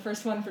you'll be the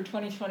first one for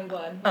 2021,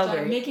 which Oh,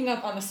 great. I'm making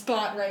up on the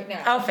spot right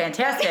now. Oh,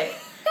 fantastic.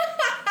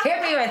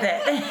 Hit me with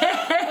it.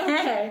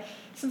 Okay.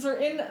 Since we're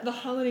in the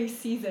holiday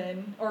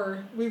season,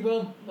 or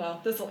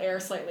this will air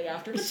slightly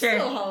after, but Sure.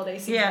 still holiday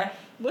season. Yeah.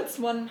 What's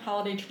one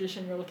holiday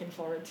tradition you're looking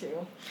forward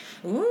to?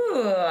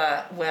 Ooh,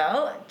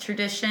 well,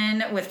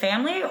 tradition with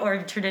family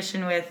or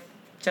tradition with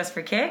just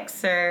for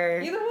kicks,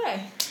 or? Either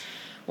way.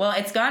 Well,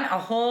 it's gone a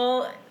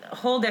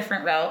whole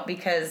different route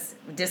because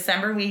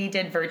December we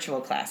did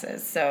virtual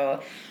classes.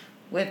 So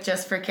with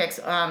Just for Kicks,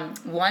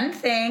 one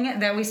thing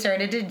that we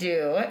started to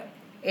do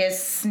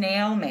is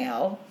snail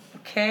mail.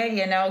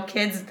 Okay,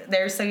 kids,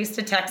 they're so used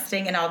to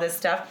texting and all this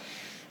stuff.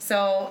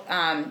 So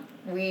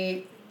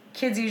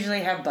kids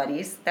usually have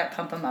buddies that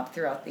pump them up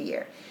throughout the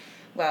year.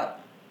 Well,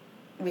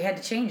 we had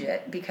to change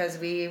it because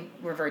we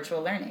were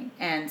virtual learning.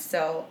 And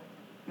so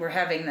we're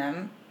having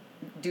them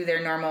do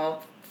their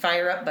normal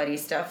fire up buddy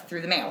stuff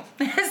through the mail.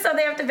 So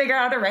they have to figure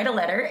out how to write a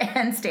letter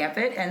and stamp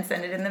it and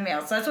send it in the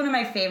mail. So that's one of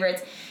my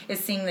favorites,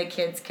 is seeing the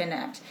kids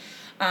connect.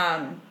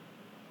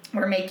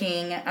 We're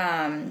making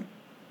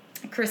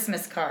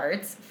Christmas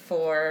cards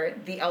for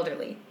the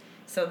elderly.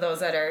 So those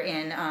that are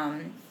in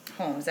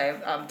homes. I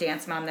have a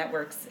dance mom that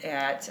works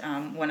at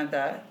one of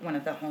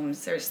the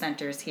homes or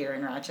centers here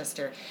in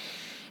Rochester.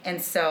 And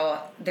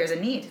so there's a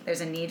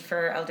need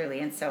for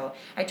elderly. And so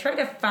I try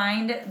to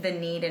find the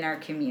need in our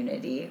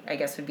community, I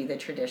guess would be the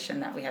tradition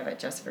that we have at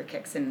Just for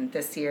Kicks. And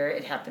this year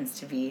it happens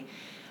to be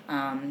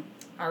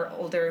our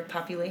older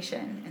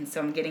population. And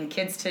so I'm getting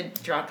kids to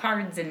draw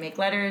cards and make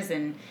letters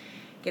and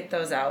get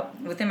those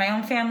out. Within my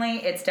own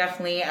family, it's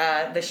definitely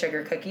the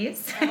sugar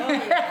cookies. Oh,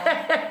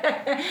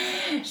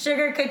 yeah.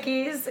 Sugar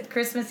cookies,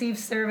 Christmas Eve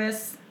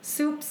service,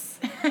 soups.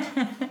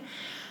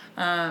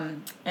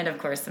 And of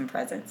course some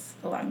presents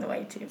along the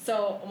way too.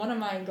 So one of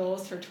my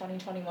goals for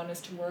 2021 is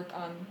to work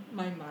on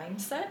my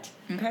mindset.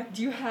 Okay.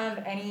 Do you have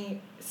any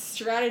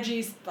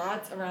strategies,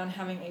 thoughts around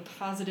having a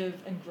positive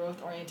and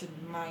growth-oriented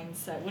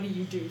mindset? What do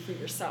you do for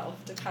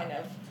yourself to kind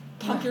of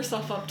pump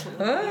yourself up to work?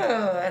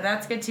 Oh,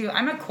 that's good too.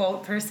 I'm a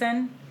quote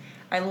person.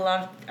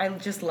 I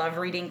just love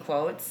reading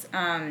quotes.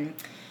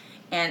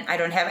 And I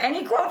don't have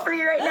any quote for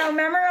you right now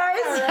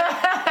memorized.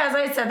 As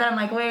I said that, I'm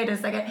like, wait a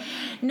second.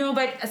 No,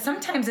 but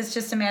sometimes it's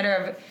just a matter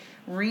of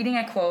reading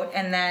a quote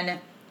and then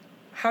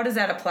how does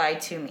that apply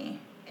to me?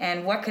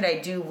 And what could I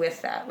do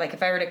with that? Like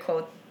if I were to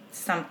quote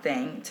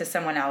something to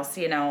someone else,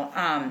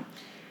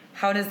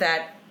 how does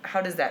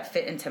that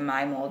fit into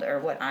my mold or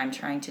what I'm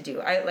trying to do?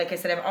 Like I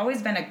said, I've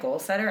always been a goal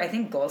setter. I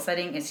think goal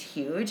setting is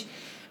huge.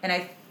 And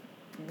I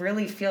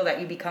really feel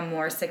that you become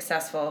more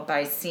successful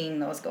by seeing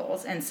those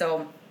goals. And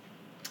so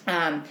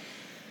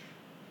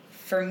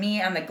for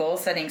me on the goal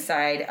setting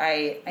side,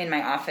 in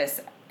my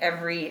office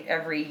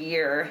every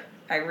year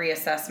I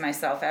reassess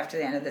myself after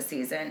the end of the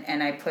season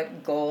and I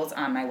put goals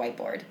on my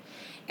whiteboard,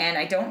 and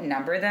I don't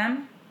number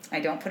them. I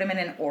don't put them in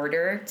an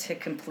order to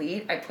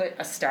complete. I put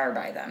a star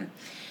by them.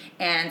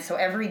 And so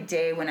every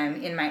day when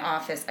I'm in my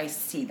office, I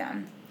see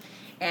them.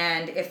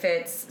 And if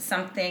it's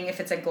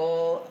a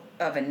goal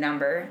of a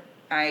number,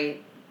 I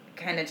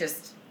kind of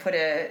just put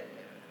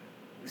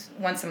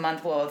once a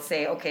month we'll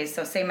say, okay,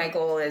 so say my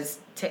goal is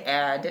to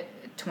add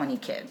 20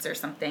 kids or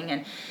something,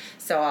 and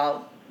so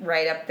I'll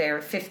write up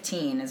there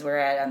 15 is where we're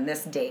at on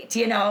this date,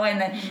 and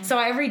then so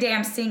every day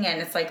I'm seeing it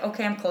and it's like,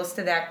 okay, I'm close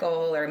to that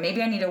goal, or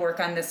maybe I need to work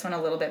on this one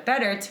a little bit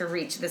better to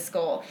reach this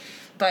goal.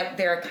 But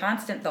they're a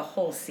constant the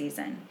whole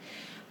season.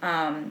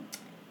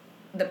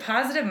 The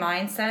positive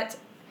mindset,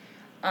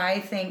 I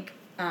think,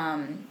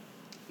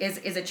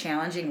 is a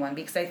challenging one,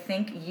 because I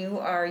think you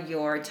are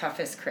your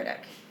toughest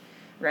critic.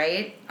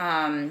 Right?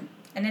 And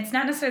it's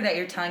not necessarily that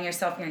you're telling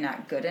yourself you're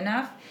not good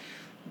enough,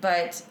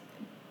 but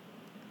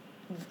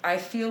I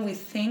feel we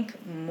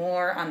think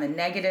more on the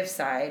negative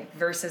side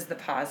versus the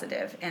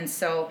positive. And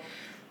so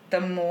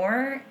the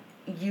more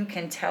you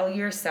can tell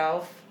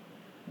yourself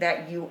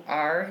that you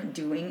are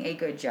doing a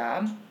good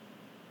job.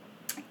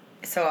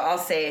 So I'll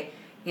say,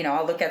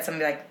 I'll look at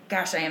somebody like,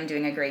 gosh, I am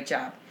doing a great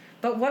job.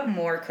 But what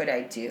more could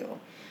I do?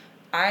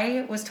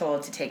 I was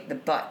told to take the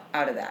but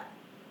out of that.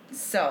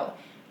 So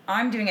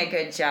I'm doing a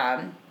good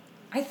job.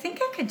 I think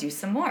I could do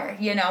some more.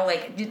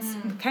 It's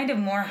kind of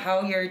more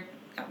how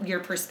your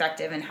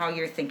perspective and how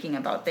you're thinking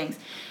about things.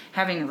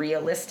 Having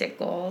realistic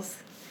goals,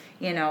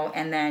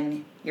 and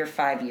then your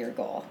 5-year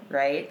goal,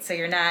 right? So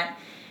you're not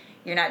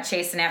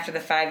chasing after the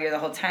 5-year the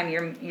whole time.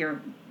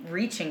 You're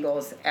reaching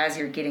goals as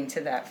you're getting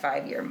to that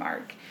 5-year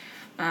mark.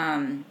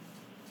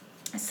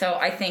 So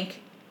I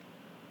think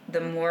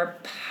the more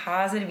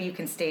positive you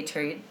can stay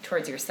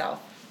towards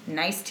yourself,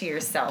 nice to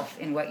yourself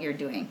in what you're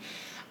doing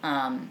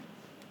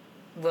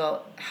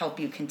will help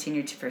you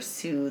continue to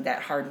pursue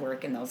that hard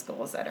work and those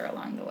goals that are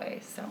along the way.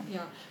 So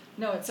yeah,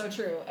 no, it's so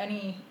true.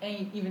 Any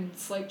even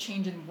slight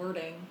change in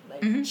wording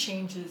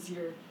changes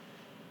your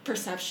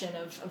perception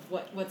of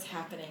what's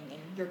happening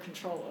and your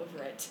control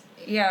over it.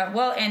 Yeah,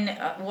 well, and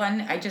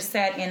I just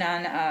sat in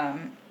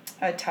on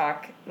a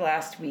talk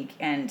last week,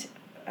 and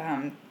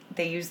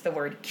they used the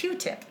word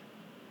Q-tip,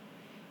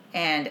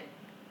 and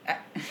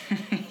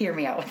hear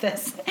me out with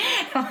this.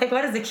 I'm like,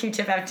 what does the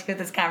Q-tip have to do with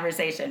this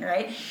conversation,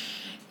 right?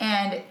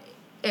 And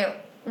it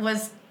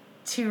was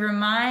to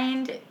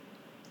remind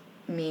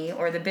me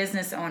or the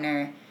business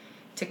owner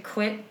to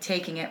quit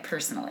taking it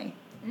personally.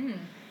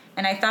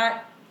 And I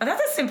thought,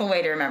 that's a simple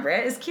way to remember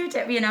it, is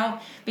Q-tip,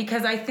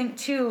 because I think,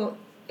 too,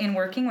 in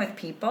working with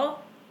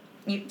people,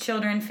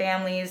 children,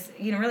 families,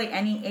 really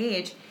any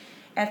age,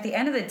 at the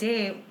end of the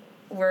day,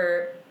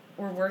 we're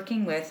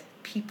working with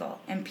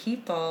people, and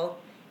people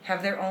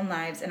have their own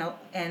lives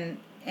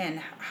and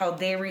how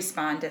they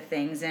respond to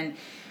things. And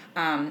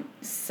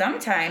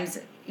sometimes,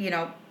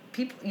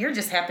 people, you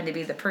just happen to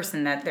be the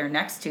person that they're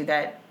next to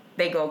that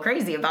they go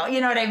crazy about,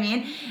 you know what I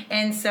mean?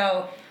 And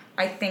so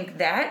I think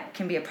that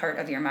can be a part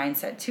of your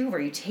mindset too, where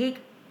you take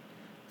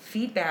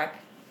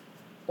feedback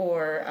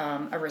or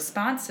a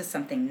response to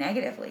something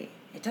negatively.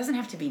 It doesn't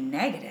have to be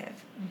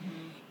negative.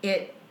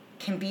 It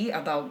can be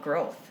about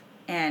growth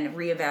and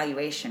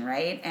reevaluation,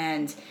 right?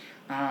 And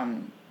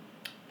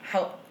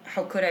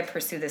how could I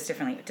pursue this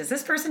differently? Does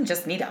this person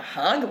just need a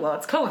hug? Well,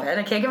 it's COVID.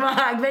 I can't give them a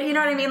hug, but you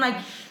know what I mean? Like,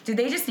 do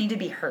they just need to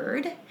be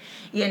heard?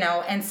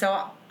 And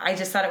so I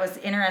just thought it was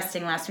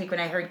interesting last week when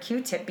I heard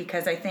Q-tip,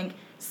 because I think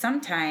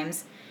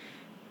sometimes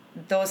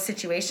those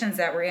situations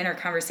that we're in or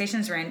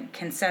conversations we're in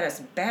can set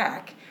us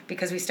back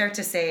because we start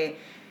to say,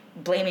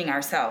 blaming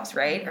ourselves,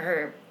 right?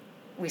 Or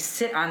we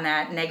sit on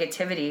that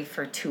negativity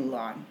for too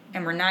long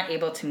and we're not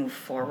able to move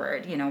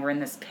forward. We're in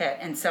this pit.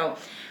 And so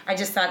I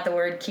just thought the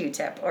word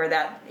Q-tip or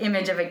that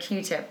image of a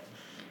Q-tip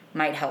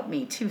might help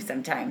me too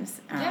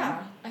sometimes.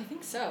 Yeah, I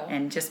think so.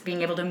 And just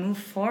being able to move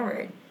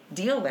forward,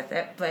 deal with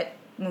it, but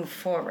move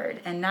forward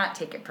and not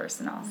take it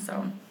personal.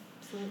 So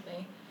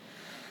absolutely.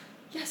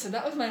 Yeah, so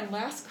that was my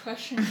last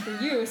question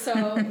for you.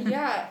 So,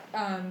 yeah,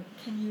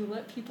 can you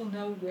let people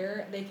know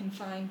where they can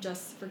find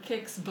Just for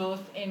Kicks,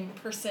 both in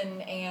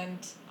person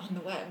and on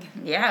the web?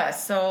 Yeah,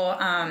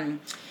 so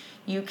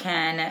you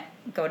can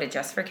go to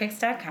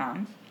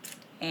justforkicks.com,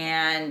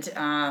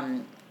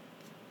 and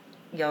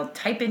you'll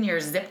type in your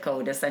zip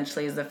code,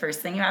 essentially, is the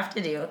first thing you have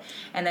to do.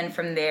 And then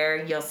from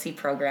there, you'll see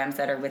programs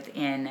that are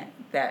within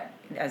that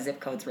zip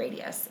code's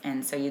radius.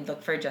 And so you'd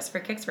look for Just for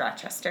Kicks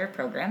Rochester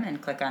program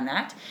and click on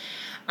that.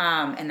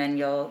 And then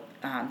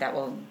that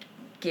will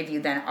give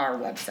you then our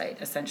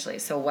website, essentially.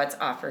 So what's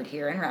offered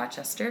here in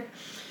Rochester.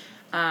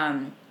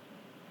 And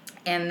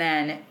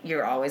then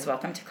you're always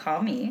welcome to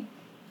call me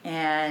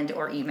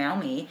or email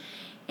me.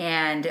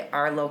 And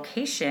our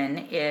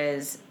location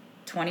is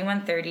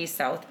 2130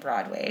 South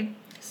Broadway.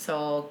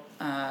 So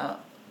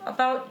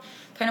about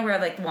kind of where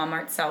like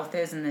Walmart South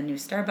is and the new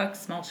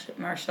Starbucks,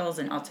 Marshalls,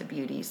 and Ulta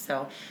Beauty.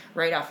 So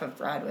right off of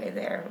Broadway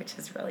there, which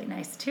is really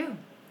nice too.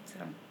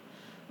 So.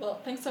 Well,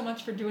 thanks so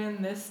much for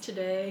doing this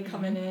today,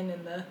 coming in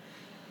the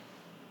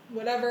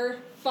whatever,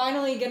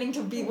 finally getting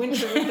to be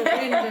winter with the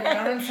wind and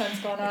nonsense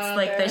going on. It's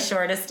like the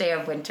shortest day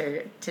of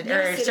winter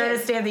or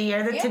shortest day of the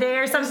year today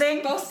or something.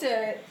 We're supposed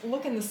to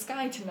look in the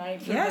sky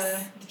tonight for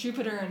the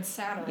Jupiter and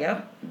Saturn.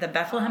 Yep, the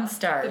Bethlehem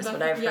star is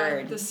what I've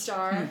heard. The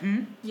star.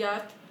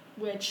 Yep,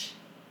 which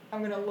I'm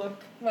going to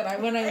look when I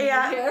leave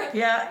here.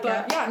 Yeah.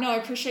 But I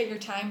appreciate your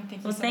time.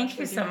 Thank you so much. Thank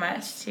you so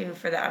much too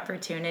for the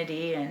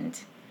opportunity and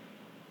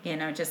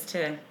just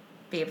to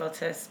be able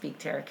to speak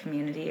to our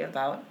community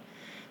about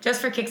Just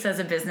for Kicks as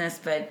a business,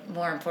 but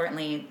more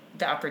importantly,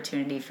 the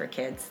opportunity for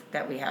kids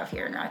that we have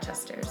here in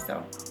Rochester.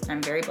 So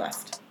I'm very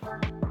blessed.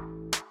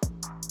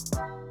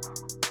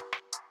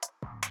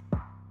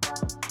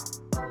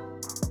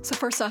 So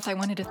first off, I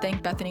wanted to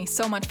thank Bethany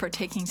so much for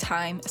taking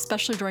time,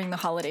 especially during the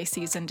holiday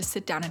season, to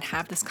sit down and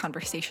have this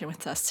conversation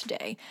with us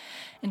today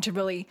and to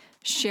really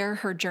share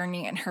her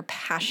journey and her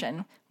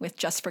passion with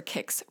Just for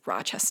Kicks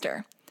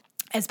Rochester.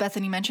 As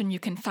Bethany mentioned, you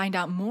can find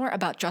out more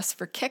about Just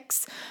for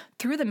Kicks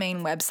through the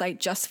main website,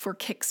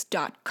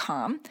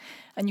 justforkicks.com.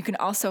 And you can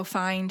also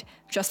find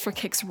Just for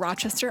Kicks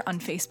Rochester on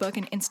Facebook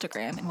and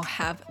Instagram, and we'll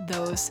have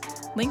those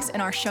links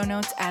in our show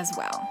notes as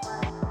well.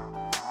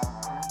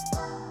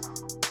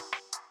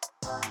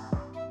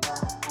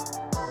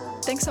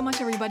 Thanks so much,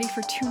 everybody,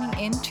 for tuning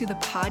in to the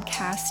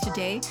podcast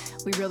today.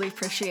 We really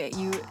appreciate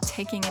you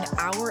taking an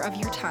hour of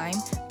your time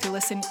to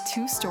listen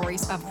to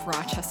stories of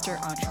Rochester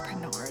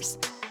entrepreneurs.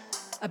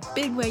 A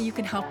big way you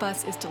can help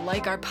us is to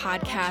like our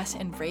podcast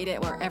and rate it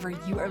wherever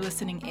you are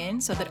listening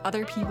in so that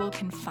other people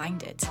can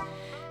find it.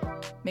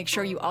 Make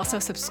sure you also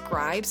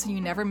subscribe so you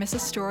never miss a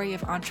story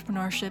of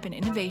entrepreneurship and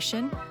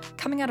innovation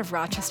coming out of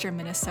Rochester,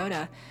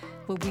 Minnesota.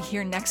 We'll be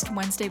here next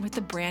Wednesday with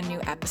a brand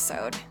new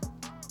episode.